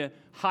was trying to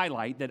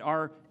highlight that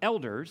our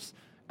elders,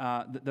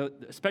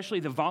 especially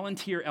the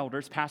volunteer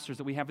elders, pastors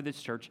that we have at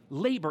this church,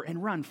 labor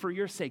and run for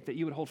your sake that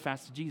you would hold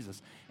fast to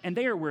Jesus. And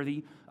they are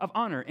worthy of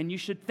honor, and you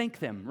should thank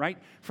them, right,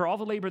 for all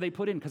the labor they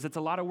put in, because it's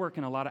a lot of work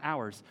and a lot of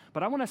hours.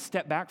 But I want to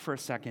step back for a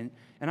second,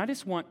 and I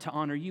just want to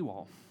honor you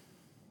all.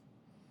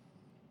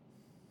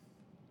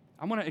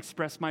 I want to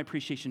express my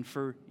appreciation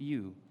for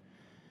you.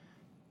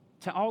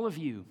 To all of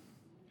you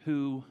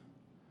who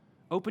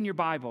open your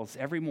Bibles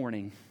every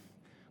morning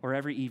or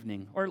every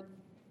evening, or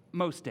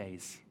most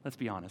days, let's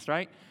be honest,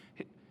 right?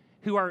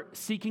 Who are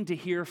seeking to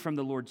hear from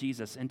the Lord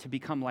Jesus and to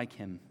become like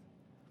him.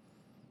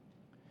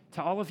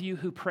 To all of you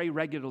who pray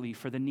regularly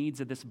for the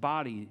needs of this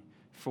body,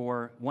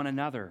 for one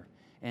another,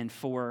 and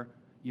for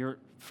your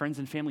friends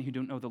and family who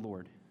don't know the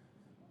Lord.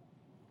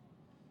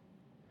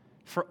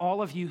 For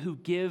all of you who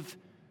give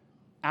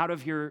out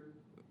of your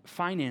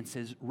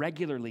finances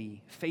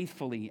regularly,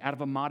 faithfully, out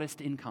of a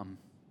modest income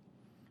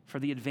for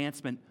the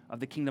advancement of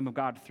the kingdom of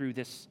God through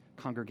this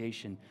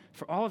congregation.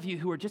 For all of you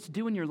who are just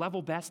doing your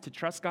level best to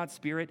trust God's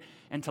Spirit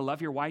and to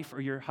love your wife or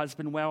your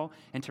husband well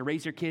and to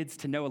raise your kids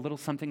to know a little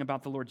something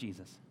about the Lord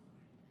Jesus.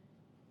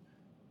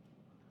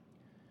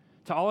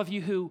 To all of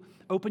you who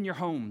open your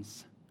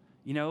homes,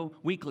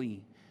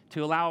 weekly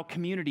to allow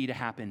community to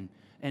happen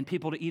and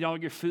people to eat all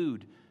your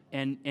food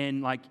and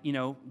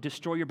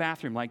destroy your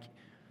bathroom.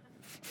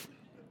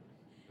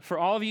 For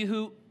all of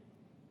you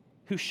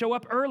who show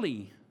up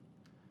early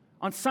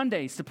on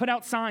Sundays to put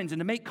out signs and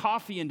to make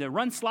coffee and to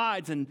run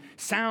slides and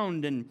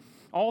sound and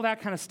all that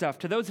kind of stuff.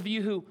 To those of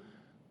you who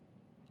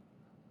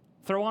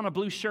throw on a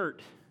blue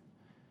shirt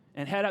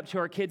and head up to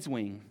our kids'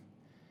 wing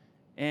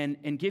and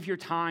give your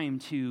time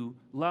to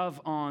love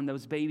on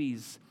those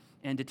babies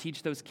and to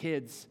teach those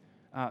kids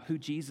who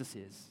Jesus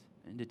is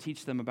and to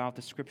teach them about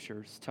the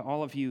scriptures. To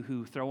all of you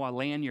who throw a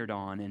lanyard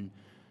on and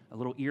a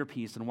little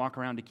earpiece and walk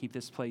around to keep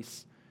this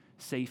place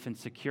safe and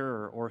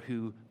secure, or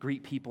who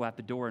greet people at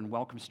the door and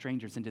welcome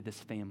strangers into this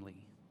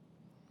family.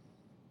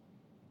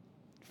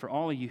 For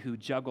all of you who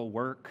juggle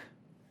work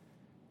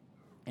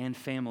and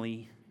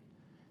family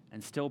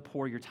and still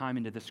pour your time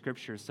into the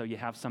scriptures so you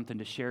have something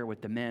to share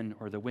with the men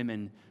or the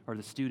women or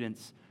the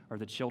students or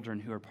the children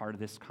who are part of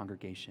this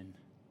congregation.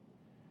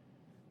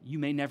 You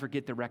may never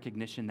get the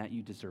recognition that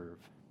you deserve,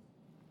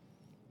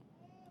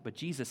 but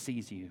Jesus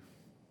sees you.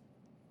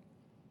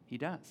 He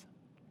does.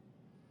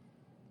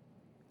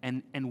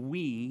 And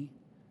we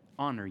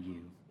honor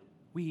you.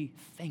 We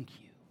thank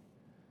you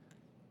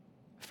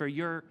for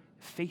your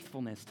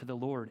faithfulness to the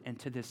Lord and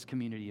to this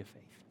community of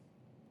faith.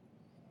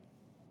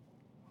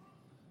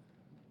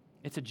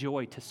 It's a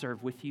joy to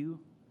serve with you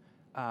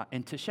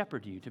and to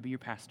shepherd you, to be your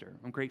pastor.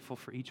 I'm grateful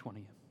for each one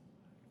of you.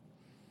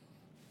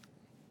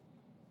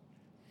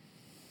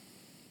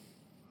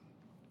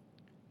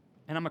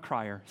 And I'm a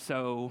crier,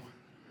 so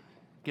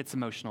gets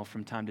emotional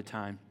from time to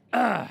time.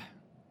 All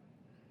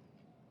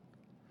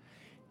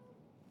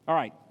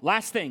right,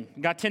 last thing.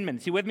 Got 10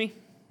 minutes. You with me?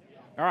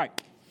 All right.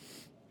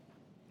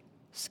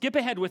 Skip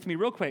ahead with me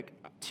real quick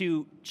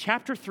to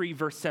chapter 3,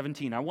 verse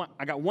 17.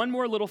 I got one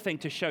more little thing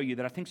to show you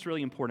that I think is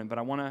really important, but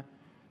I want to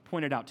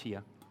point it out to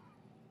you.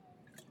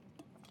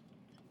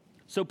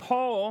 So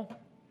Paul,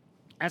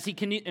 as he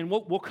can, and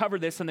we'll cover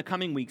this in the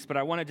coming weeks, but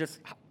I want to just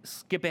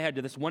skip ahead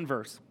to this one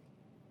verse.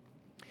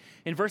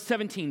 In verse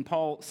 17,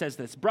 Paul says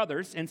this,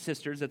 brothers and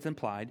sisters, that's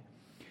implied,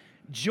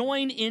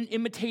 join in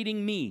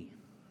imitating me.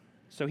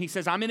 So he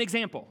says, I'm an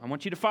example. I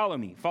want you to follow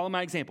me. Follow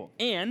my example.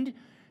 And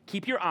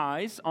keep your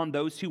eyes on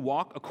those who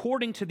walk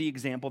according to the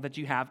example that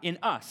you have in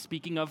us.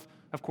 Speaking of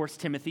course,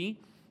 Timothy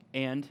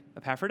and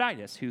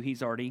Epaphroditus, who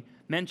he's already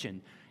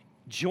mentioned.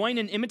 Join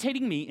in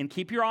imitating me and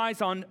keep your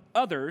eyes on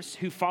others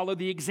who follow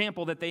the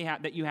example that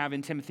that you have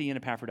in Timothy and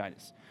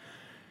Epaphroditus.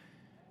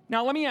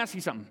 Now, let me ask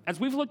you something. As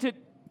we've looked at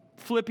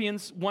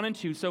Philippians 1 and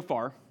 2 so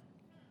far,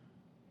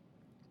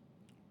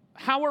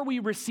 how are we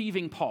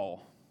receiving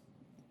Paul?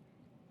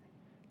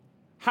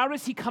 How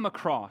does he come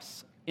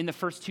across in the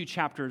first 2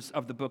 chapters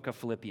of the book of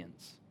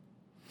Philippians?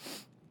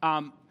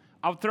 I'll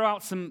throw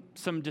out some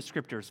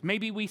descriptors.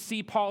 Maybe we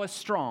see Paul as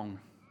strong,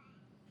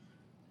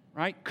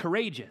 right?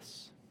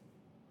 Courageous.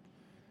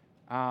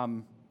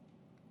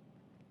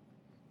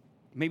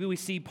 Maybe we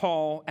see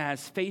Paul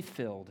as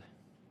faith-filled,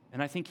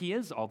 and I think he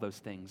is all those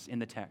things in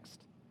the text.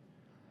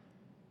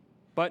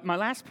 But my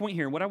last point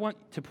here, what I want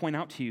to point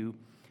out to you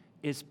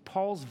is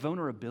Paul's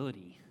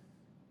vulnerability.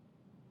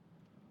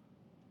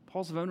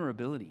 Paul's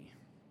vulnerability.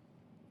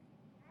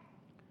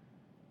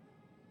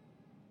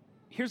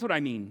 Here's what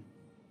I mean.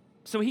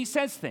 So he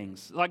says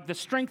things like the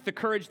strength, the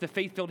courage, the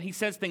faith-filled. He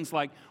says things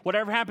like,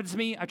 whatever happens to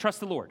me, I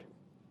trust the Lord.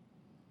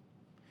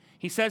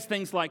 He says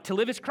things like, to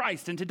live is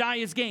Christ and to die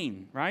is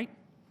gain, right?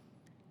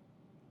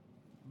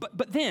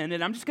 But then,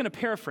 and I'm just going to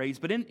paraphrase,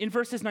 but in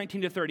verses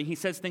 19 to 30, he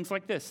says things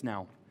like this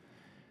now.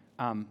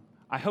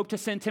 I hope to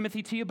send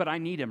Timothy to you, but I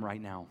need him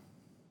right now.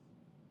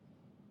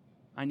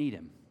 I need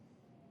him.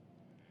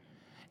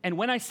 And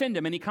when I send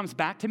him and he comes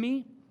back to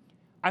me,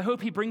 I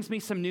hope he brings me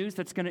some news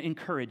that's going to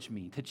encourage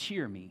me, to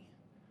cheer me.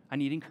 I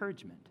need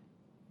encouragement.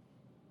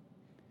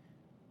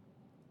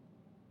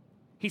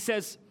 He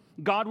says,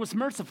 God was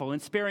merciful in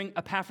sparing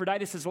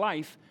Epaphroditus'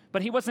 life,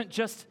 but he wasn't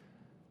just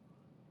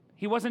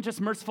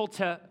merciful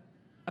to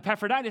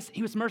Epaphroditus,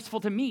 he was merciful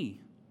to me.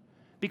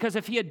 Because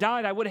if he had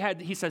died, I would have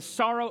had, he says,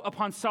 sorrow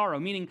upon sorrow,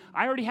 meaning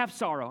I already have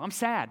sorrow. I'm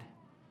sad.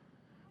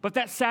 But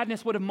that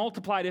sadness would have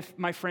multiplied if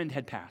my friend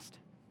had passed.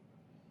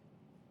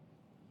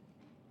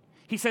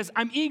 He says,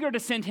 I'm eager to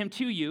send him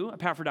to you,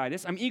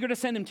 Epaphroditus. I'm eager to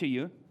send him to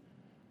you.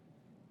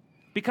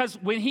 Because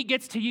when he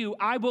gets to you,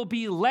 I will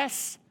be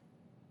less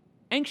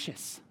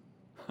anxious.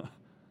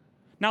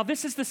 Now,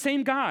 this is the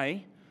same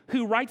guy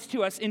who writes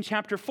to us in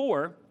chapter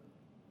 4,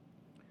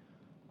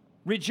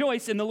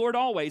 rejoice in the Lord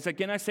always.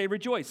 Again, I say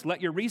rejoice.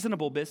 Let your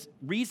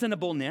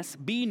reasonableness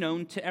be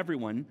known to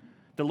everyone.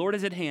 The Lord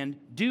is at hand.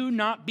 Do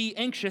not be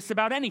anxious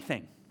about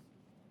anything.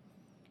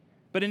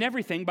 But in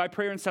everything, by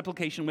prayer and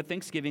supplication with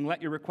thanksgiving,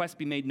 let your requests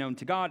be made known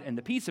to God, and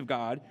the peace of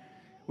God,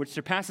 which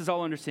surpasses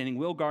all understanding,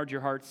 will guard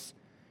your hearts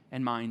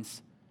and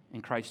minds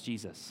in Christ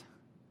Jesus.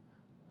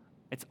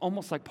 It's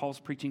almost like Paul's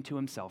preaching to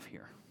himself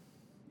here,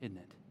 isn't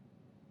it?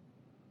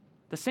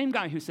 The same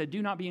guy who said,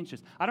 do not be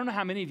anxious. I don't know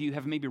how many of you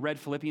have maybe read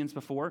Philippians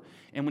before,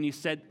 and when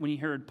you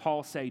heard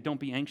Paul say,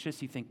 don't be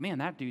anxious, you think, man,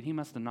 that dude, he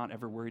must have not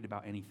ever worried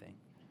about anything.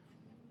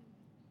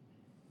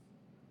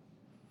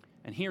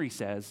 And here he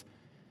says,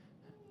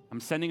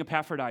 I'm sending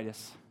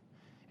Epaphroditus,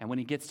 and when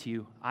he gets to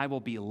you, I will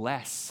be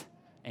less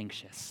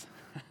anxious.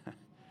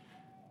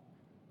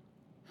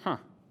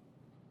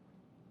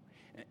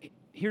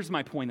 Here's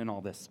my point in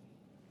all this.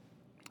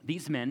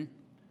 These men,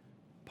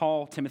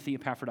 Paul, Timothy,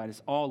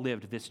 Epaphroditus, all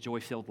lived this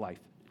joy-filled life.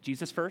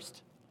 Jesus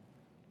first,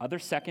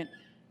 others second,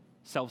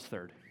 selves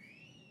third.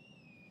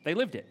 They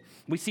lived it.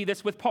 We see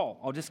this with Paul.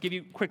 I'll just give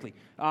you quickly.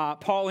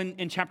 Paul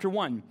in chapter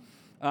 1,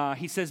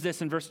 he says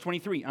this in verse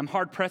 23, I'm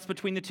hard pressed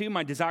between the two.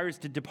 My desire is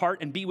to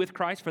depart and be with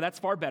Christ, for that's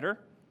far better.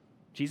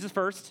 Jesus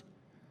first.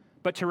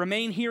 But to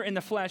remain here in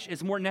the flesh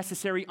is more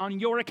necessary on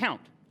your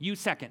account. You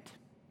second.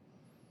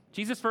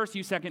 Jesus first,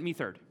 you second, me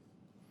third.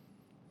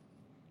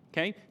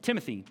 Okay?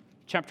 Timothy,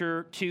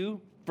 chapter 2,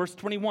 verse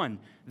 21.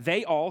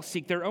 They all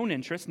seek their own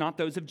interests, not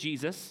those of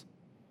Jesus.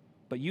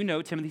 But you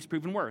know Timothy's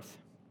proven worth.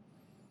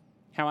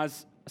 How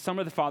as a son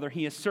of the Father,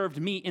 he has served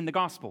me in the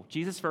gospel.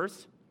 Jesus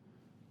first,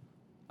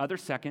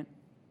 others second,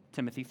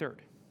 Timothy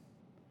third.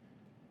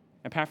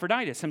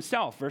 Epaphroditus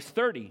himself, verse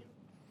 30.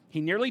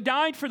 He nearly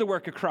died for the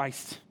work of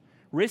Christ,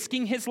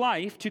 risking his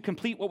life to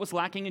complete what was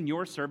lacking in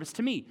your service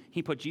to me.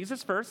 He put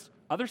Jesus first,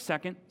 others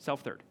second,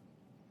 self third.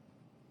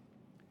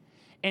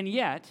 And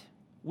yet,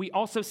 we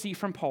also see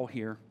from Paul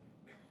here,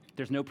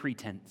 there's no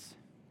pretense.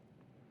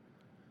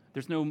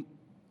 There's no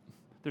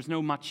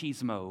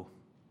machismo.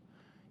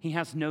 He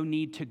has no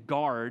need to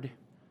guard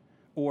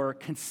or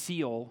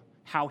conceal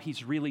how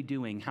he's really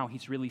doing, how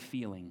he's really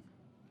feeling.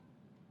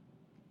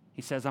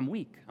 He says, I'm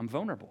weak, I'm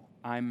vulnerable,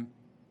 I'm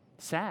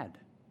sad,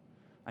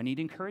 I need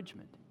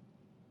encouragement.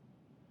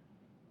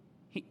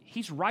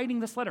 He's writing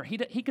this letter.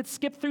 He could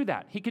skip through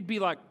that. He could be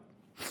like,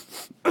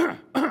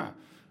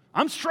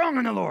 I'm strong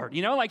in the Lord.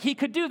 Like he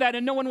could do that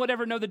and no one would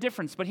ever know the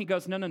difference. But he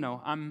goes,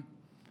 no,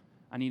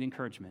 I need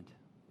encouragement.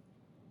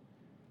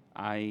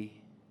 I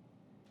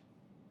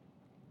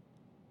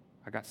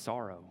got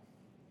sorrow.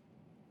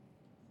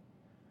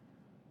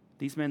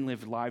 These men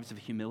lived lives of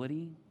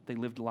humility. They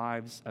lived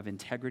lives of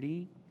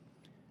integrity.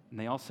 And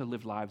they also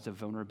lived lives of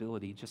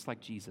vulnerability, just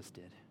like Jesus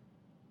did.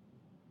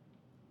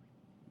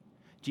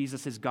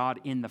 Jesus is God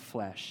in the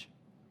flesh.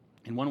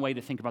 And one way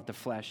to think about the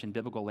flesh in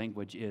biblical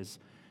language is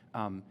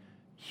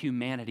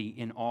humanity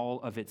in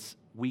all of its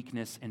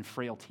weakness and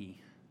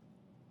frailty.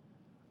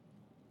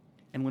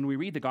 And when we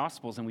read the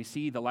Gospels and we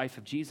see the life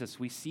of Jesus,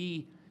 we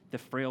see the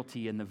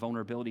frailty and the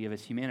vulnerability of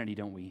his humanity,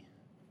 don't we?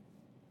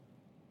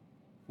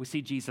 We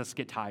see Jesus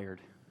get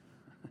tired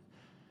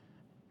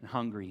and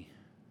hungry,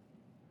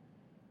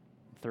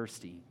 and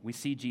thirsty. We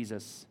see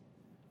Jesus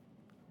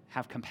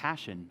have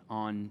compassion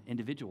on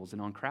individuals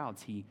and on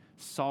crowds. He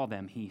saw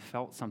them, he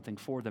felt something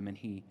for them, and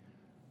he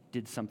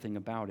did something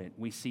about it.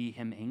 We see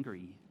him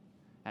angry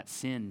at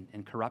sin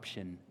and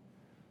corruption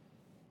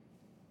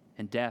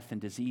and death and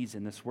disease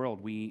in this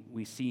world. We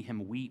see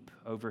him weep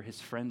over his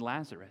friend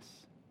Lazarus.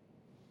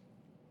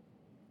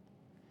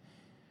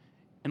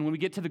 And when we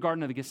get to the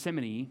Garden of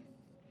Gethsemane,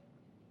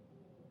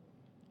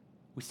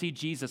 we see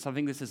Jesus, I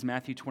think this is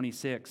Matthew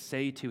 26,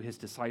 say to his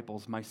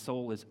disciples, my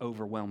soul is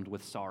overwhelmed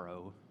with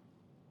sorrow.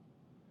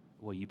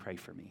 Will you pray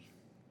for me?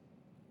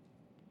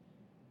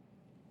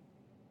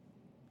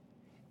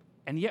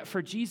 And yet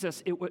for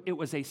Jesus, it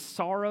was a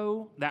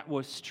sorrow that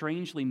was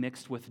strangely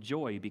mixed with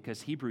joy,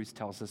 because Hebrews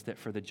tells us that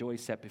for the joy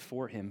set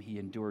before him, he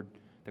endured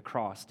the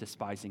cross,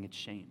 despising its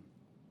shame.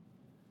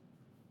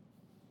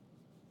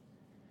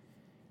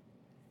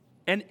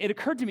 And it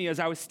occurred to me as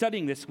I was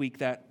studying this week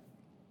that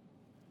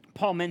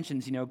Paul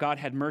mentions, God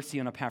had mercy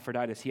on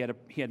Epaphroditus. He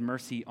had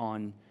mercy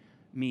on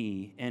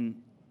me. And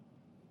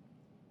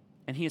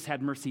he has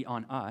had mercy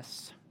on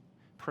us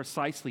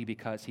precisely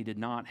because he did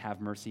not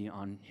have mercy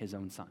on his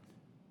own son.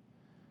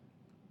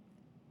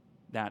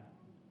 That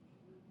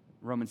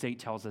Romans 8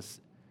 tells us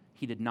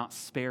he did not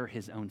spare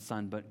his own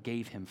son, but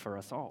gave him for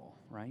us all,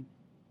 right?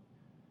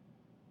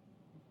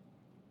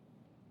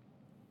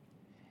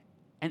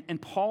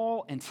 And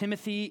Paul and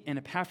Timothy and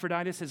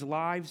Epaphroditus'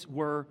 lives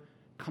were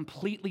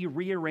completely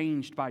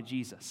rearranged by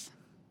Jesus.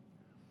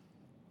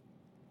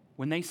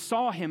 When they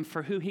saw him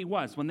for who he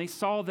was, when they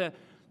saw the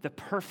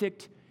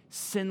perfect,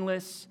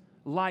 sinless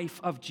life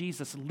of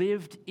Jesus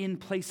lived in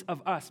place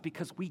of us,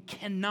 because we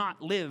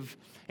cannot live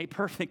a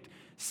perfect,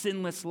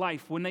 sinless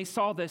life. When they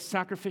saw the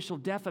sacrificial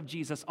death of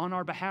Jesus on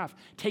our behalf,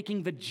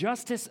 taking the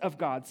justice of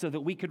God so that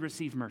we could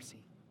receive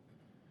mercy.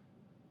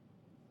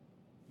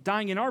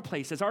 Dying in our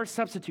place as our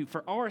substitute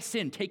for our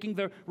sin, taking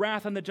the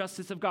wrath and the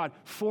justice of God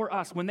for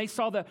us. When they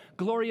saw the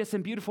glorious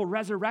and beautiful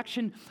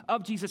resurrection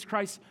of Jesus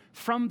Christ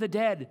from the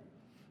dead,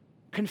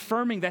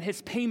 confirming that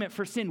his payment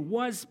for sin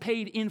was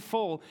paid in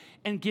full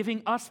and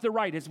giving us the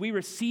right, as we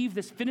receive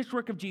this finished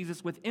work of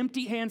Jesus with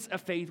empty hands of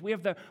faith, we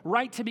have the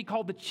right to be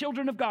called the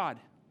children of God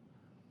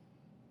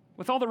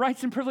with all the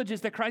rights and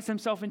privileges that Christ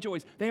himself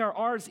enjoys. They are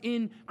ours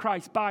in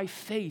Christ by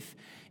faith.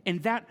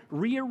 And that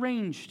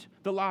rearranged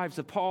the lives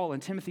of Paul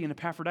and Timothy and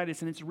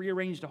Epaphroditus, and it's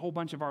rearranged a whole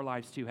bunch of our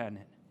lives too, hadn't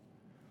it?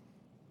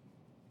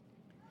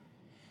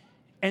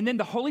 And then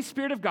the Holy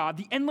Spirit of God,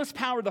 the endless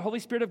power of the Holy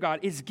Spirit of God,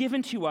 is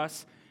given to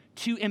us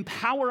to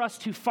empower us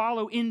to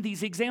follow in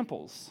these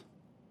examples.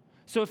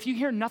 So if you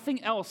hear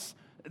nothing else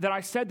that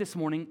I said this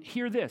morning,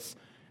 hear this.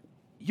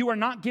 You are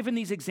not given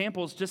these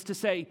examples just to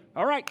say,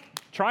 all right,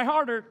 try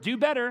harder, do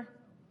better,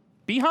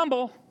 be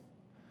humble,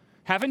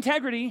 have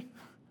integrity,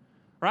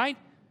 right?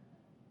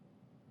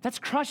 That's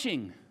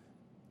crushing.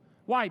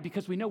 Why?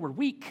 Because we know we're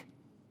weak.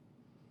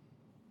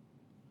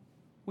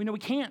 We know we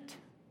can't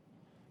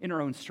in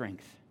our own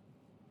strength.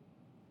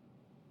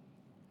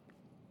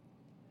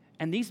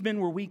 And these men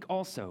were weak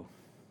also.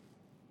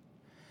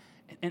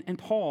 And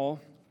Paul,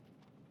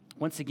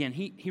 once again,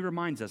 he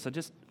reminds us,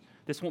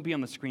 this won't be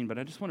on the screen, but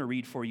I just want to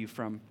read for you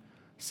from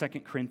 2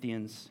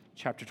 Corinthians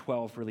chapter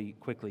 12 really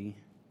quickly.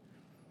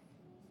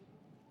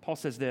 Paul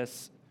says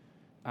this,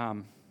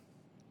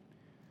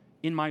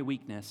 in my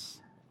weakness,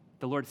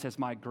 the Lord says,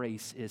 my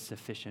grace is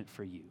sufficient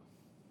for you.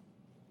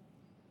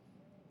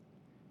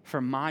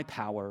 For my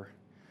power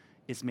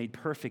is made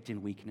perfect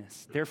in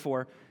weakness.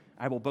 Therefore,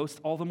 I will boast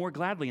all the more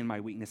gladly in my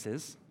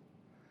weaknesses,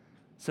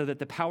 so that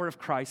the power of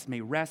Christ may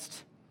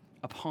rest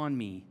upon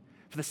me.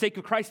 For the sake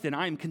of Christ, then,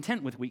 I am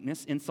content with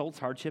weakness, insults,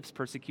 hardships,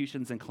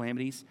 persecutions, and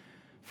calamities.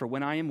 For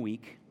when I am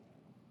weak,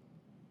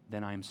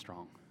 then I am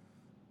strong.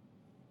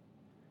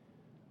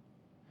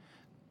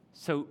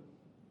 So,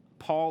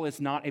 Paul is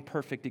not a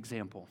perfect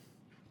example.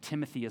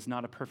 Timothy is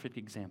not a perfect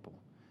example.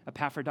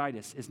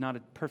 Epaphroditus is not a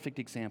perfect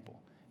example.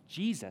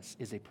 Jesus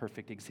is a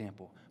perfect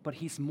example. But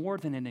he's more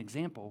than an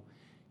example.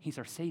 He's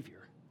our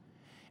Savior.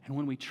 And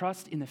when we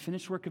trust in the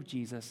finished work of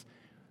Jesus,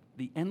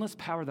 the endless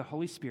power of the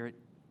Holy Spirit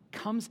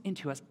comes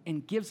into us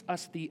and gives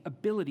us the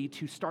ability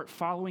to start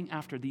following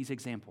after these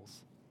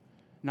examples.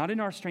 Not in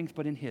our strength,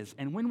 but in His.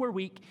 And when we're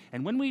weak,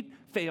 and when we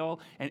fail,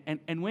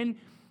 and when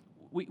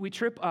we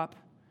trip up,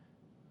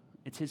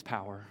 it's His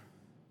power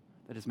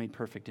that is made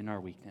perfect in our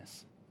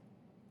weakness.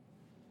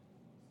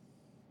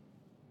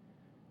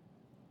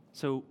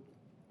 So,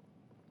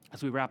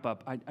 as we wrap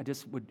up, I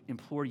just would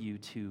implore you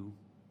to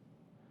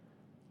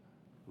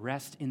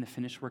rest in the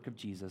finished work of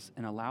Jesus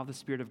and allow the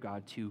Spirit of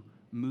God to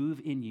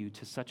move in you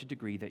to such a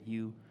degree that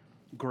you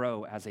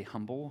grow as a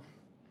humble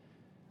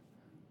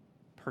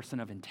person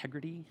of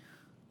integrity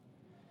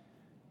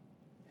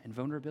and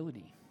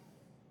vulnerability.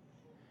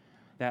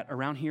 That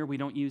around here we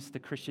don't use the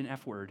Christian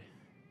F word,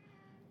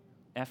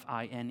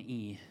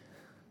 F-I-N-E.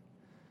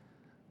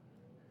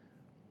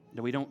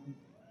 That we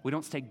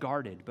don't stay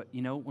guarded, but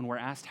when we're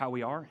asked how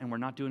we are and we're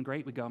not doing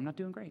great, we go, I'm not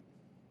doing great.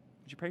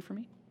 Would you pray for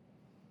me?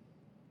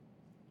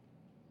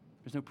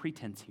 There's no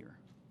pretense here.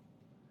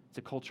 It's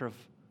a culture of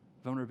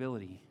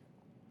vulnerability.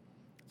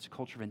 It's a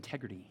culture of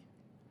integrity.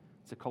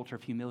 It's a culture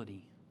of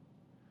humility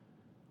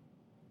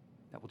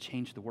that will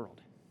change the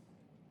world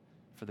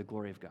for the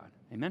glory of God.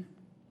 Amen?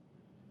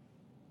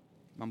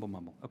 Mumble,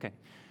 mumble. Okay.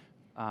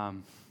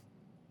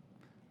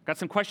 Got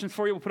some questions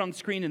for you. We'll put on the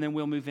screen, and then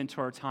we'll move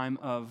into our time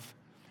of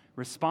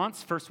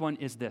response. First one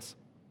is this.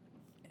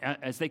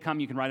 As they come,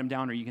 you can write them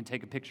down, or you can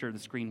take a picture of the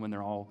screen when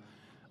they're all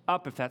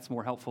up, if that's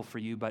more helpful for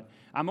you. But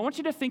I want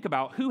you to think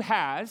about who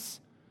has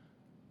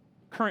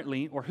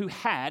currently, or who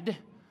had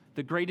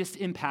the greatest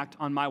impact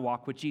on my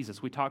walk with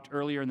Jesus. We talked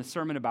earlier in the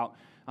sermon about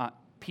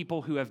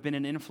people who have been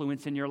an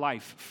influence in your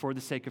life for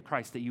the sake of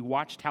Christ, that you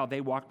watched how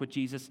they walked with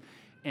Jesus,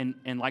 and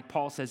like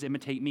Paul says,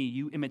 imitate me,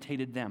 you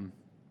imitated them,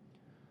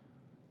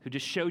 who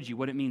just showed you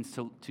what it means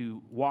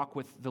to walk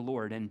with the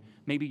Lord. And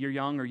maybe you're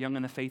young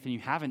in the faith and you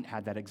haven't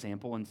had that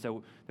example, and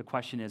so the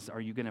question is,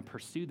 are you going to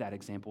pursue that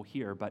example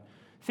here? But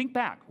think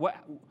back,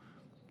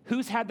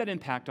 who's had that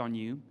impact on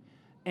you?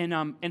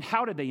 And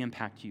how did they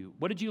impact you?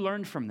 What did you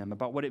learn from them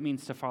about what it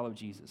means to follow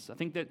Jesus? I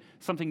think that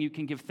something you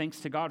can give thanks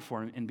to God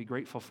for and be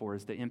grateful for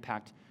is the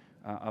impact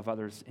of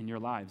others in your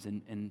lives.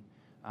 And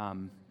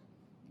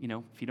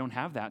if you don't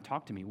have that,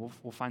 talk to me.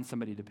 We'll find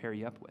somebody to pair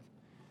you up with.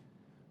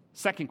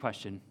 Second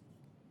question,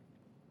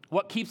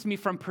 what keeps me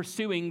from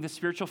pursuing the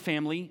spiritual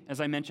family,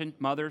 as I mentioned,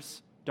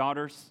 mothers,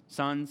 daughters,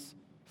 sons,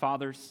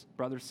 fathers,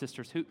 brothers,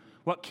 sisters?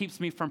 What keeps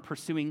me from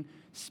pursuing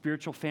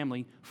spiritual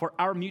family for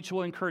our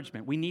mutual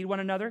encouragement? We need one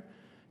another.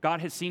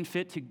 God has seen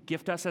fit to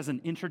gift us as an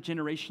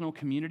intergenerational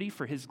community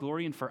for His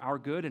glory and for our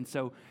good. And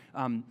so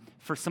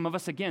for some of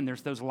us, again,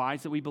 there's those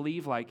lies that we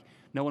believe, like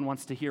no one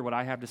wants to hear what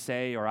I have to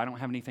say, or I don't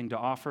have anything to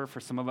offer. For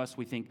some of us,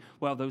 we think,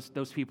 well,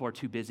 those people are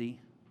too busy,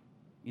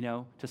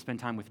 to spend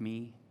time with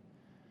me.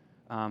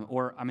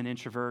 Or I'm an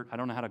introvert. I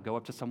don't know how to go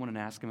up to someone and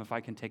ask them if I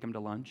can take them to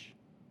lunch,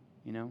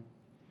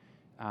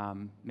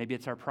 Maybe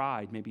it's our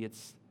pride. Maybe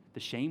it's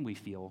the shame we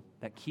feel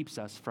that keeps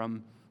us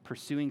from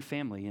pursuing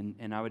family.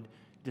 And I would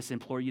just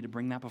implore you to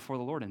bring that before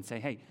the Lord and say,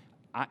 hey,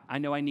 I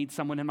know I need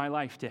someone in my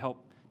life to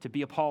help, to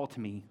be a Paul to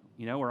me,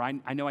 or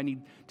I know I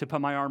need to put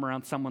my arm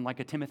around someone like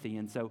a Timothy.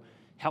 And so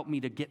help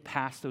me to get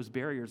past those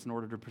barriers in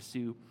order to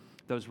pursue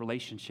those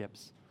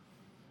relationships.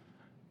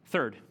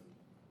 Third,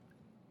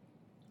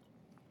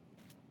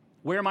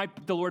 where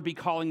might the Lord be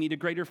calling me to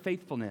greater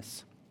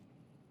faithfulness?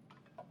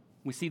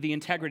 We see the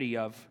integrity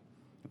of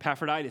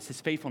Epaphroditus,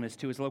 his faithfulness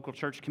to his local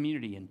church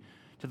community and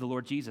to the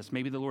Lord Jesus.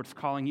 Maybe the Lord's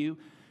calling you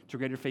to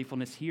greater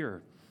faithfulness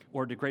here,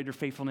 or to greater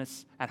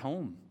faithfulness at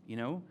home,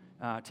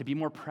 to be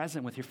more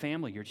present with your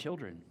family, your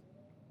children.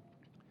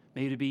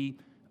 Maybe to be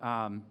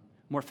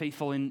more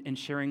faithful in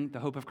sharing the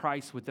hope of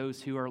Christ with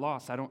those who are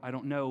lost. I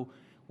don't know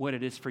what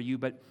it is for you,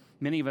 but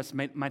many of us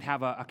might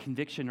have a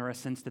conviction or a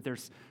sense that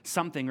there's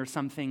something or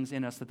some things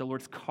in us that the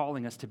Lord's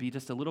calling us to be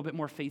just a little bit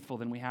more faithful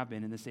than we have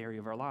been in this area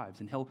of our lives.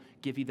 And He'll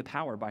give you the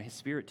power by His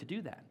Spirit to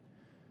do that.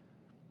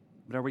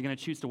 But are we going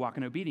to choose to walk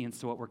in obedience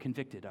to what we're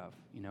convicted of,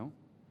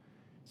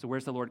 So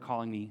where's the Lord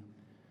calling me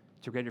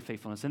to greater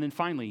faithfulness? And then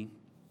finally,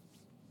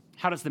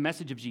 how does the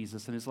message of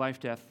Jesus and His life,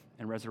 death,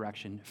 and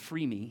resurrection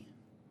free me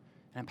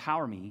and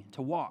empower me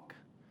to walk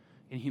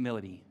in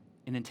humility,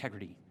 in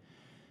integrity,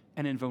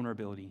 and in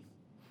vulnerability?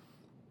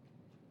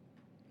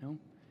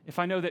 If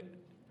I know that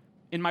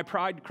in my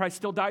pride, Christ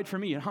still died for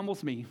me, it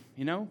humbles me,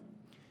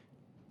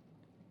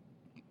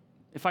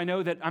 If I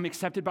know that I'm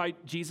accepted by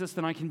Jesus,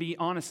 then I can be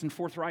honest and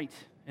forthright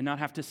and not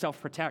have to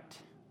self-protect.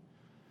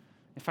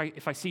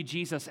 If I see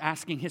Jesus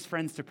asking His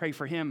friends to pray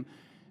for Him,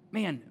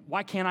 man,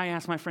 why can't I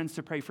ask my friends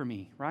to pray for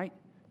me, right?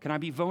 Can I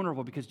be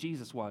vulnerable because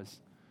Jesus was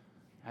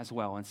as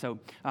well? And so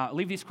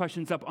leave these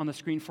questions up on the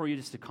screen for you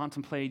just to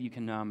contemplate. You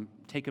can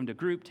take them to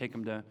group, take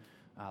them to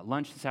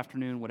lunch this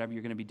afternoon, whatever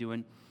you're going to be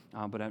doing.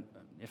 But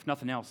if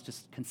nothing else,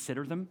 just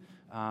consider them.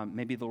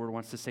 Maybe the Lord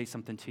wants to say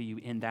something to you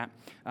in that.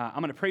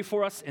 I'm going to pray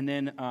for us, and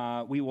then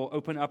we will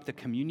open up the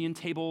communion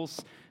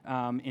tables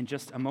in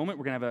just a moment.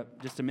 We're going to have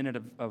just a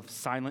minute of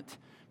silent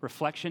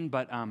reflection.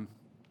 But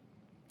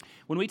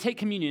when we take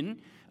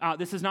communion,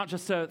 this is not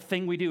just a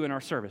thing we do in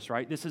our service,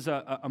 right? This is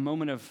a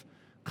moment of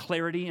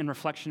clarity and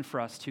reflection for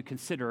us to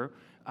consider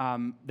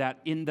that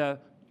in the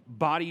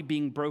body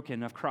being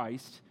broken of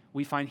Christ,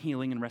 we find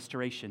healing and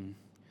restoration.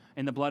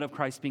 In the blood of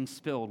Christ being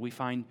spilled, we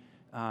find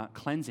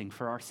cleansing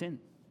for our sin.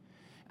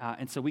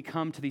 And so we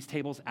come to these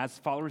tables as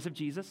followers of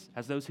Jesus,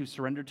 as those who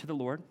surrendered to the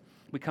Lord.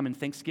 We come in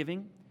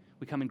thanksgiving.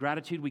 We come in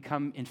gratitude. We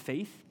come in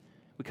faith.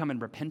 We come in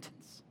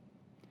repentance.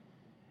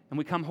 And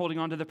we come holding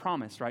on to the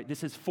promise, right?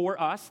 This is for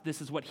us.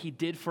 This is what he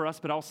did for us,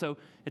 but also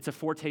it's a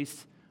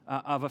foretaste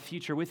of a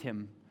future with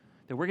him,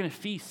 that we're going to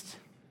feast.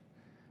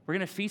 We're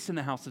going to feast in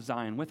the house of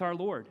Zion with our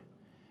Lord.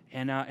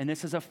 And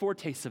this is a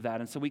foretaste of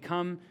that. And so we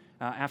come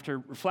after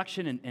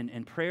reflection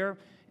and prayer,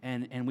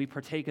 and we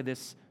partake of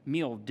this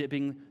meal,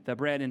 dipping the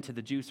bread into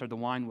the juice or the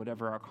wine,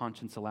 whatever our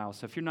conscience allows.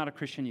 So if you're not a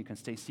Christian, you can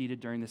stay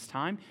seated during this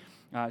time.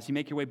 As you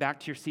make your way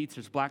back to your seats,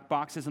 there's black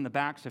boxes in the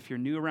back. So if you're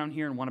new around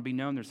here and want to be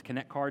known, there's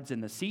Connect cards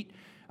in the seat.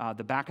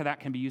 The back of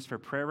that can be used for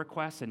prayer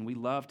requests, and we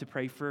love to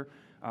pray for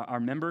our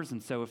members.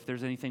 And so if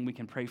there's anything we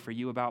can pray for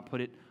you about,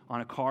 put it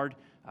on a card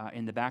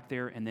in the back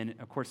there. And then,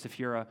 of course, if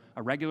you're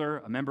a regular,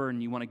 a member,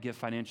 and you want to give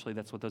financially,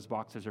 that's what those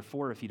boxes are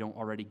for if you don't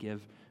already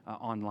give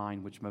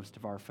online, which most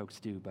of our folks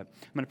do. But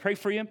I'm going to pray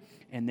for you,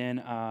 and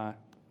then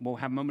we'll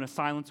have a moment of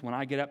silence. When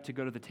I get up to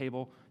go to the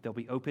table, they'll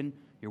be open.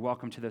 You're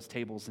welcome to those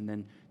tables, and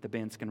then the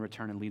band's going to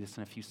return and lead us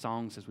in a few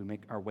songs as we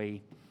make our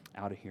way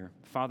out of here.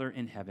 Father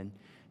in heaven,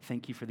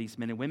 thank you for these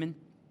men and women.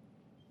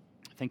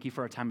 Thank you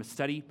for our time of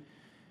study.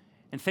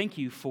 And thank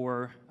you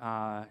for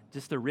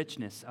just the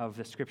richness of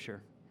the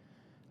Scripture.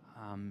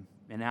 And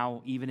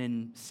now, even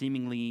in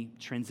seemingly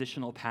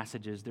transitional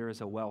passages, there is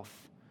a wealth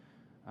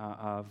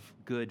of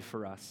good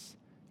for us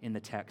in the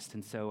text.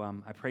 And so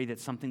I pray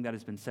that something that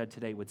has been said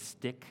today would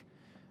stick,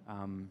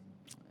 and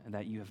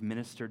that you have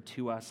ministered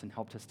to us and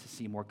helped us to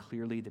see more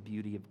clearly the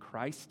beauty of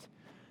Christ,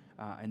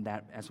 and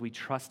that as we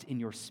trust in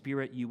your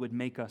Spirit, you would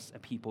make us a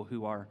people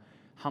who are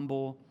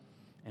humble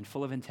and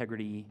full of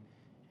integrity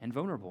and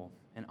vulnerable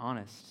and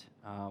honest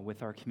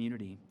with our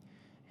community.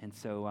 And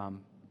so,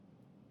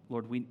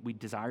 Lord, we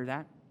desire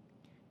that.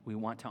 We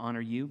want to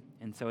honor you.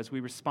 And so as we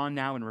respond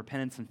now in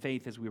repentance and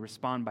faith, as we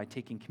respond by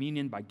taking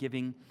communion, by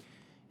giving,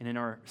 and in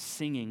our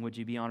singing, would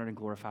you be honored and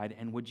glorified?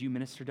 And would you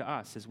minister to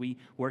us as we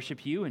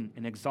worship you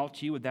and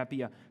exalt you? Would that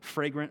be a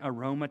fragrant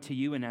aroma to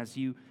you? And as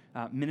you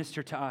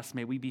minister to us,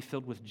 may we be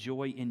filled with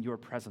joy in your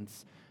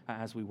presence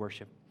as we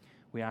worship.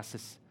 We ask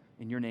this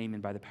in your name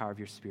and by the power of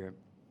your Spirit.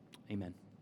 Amen.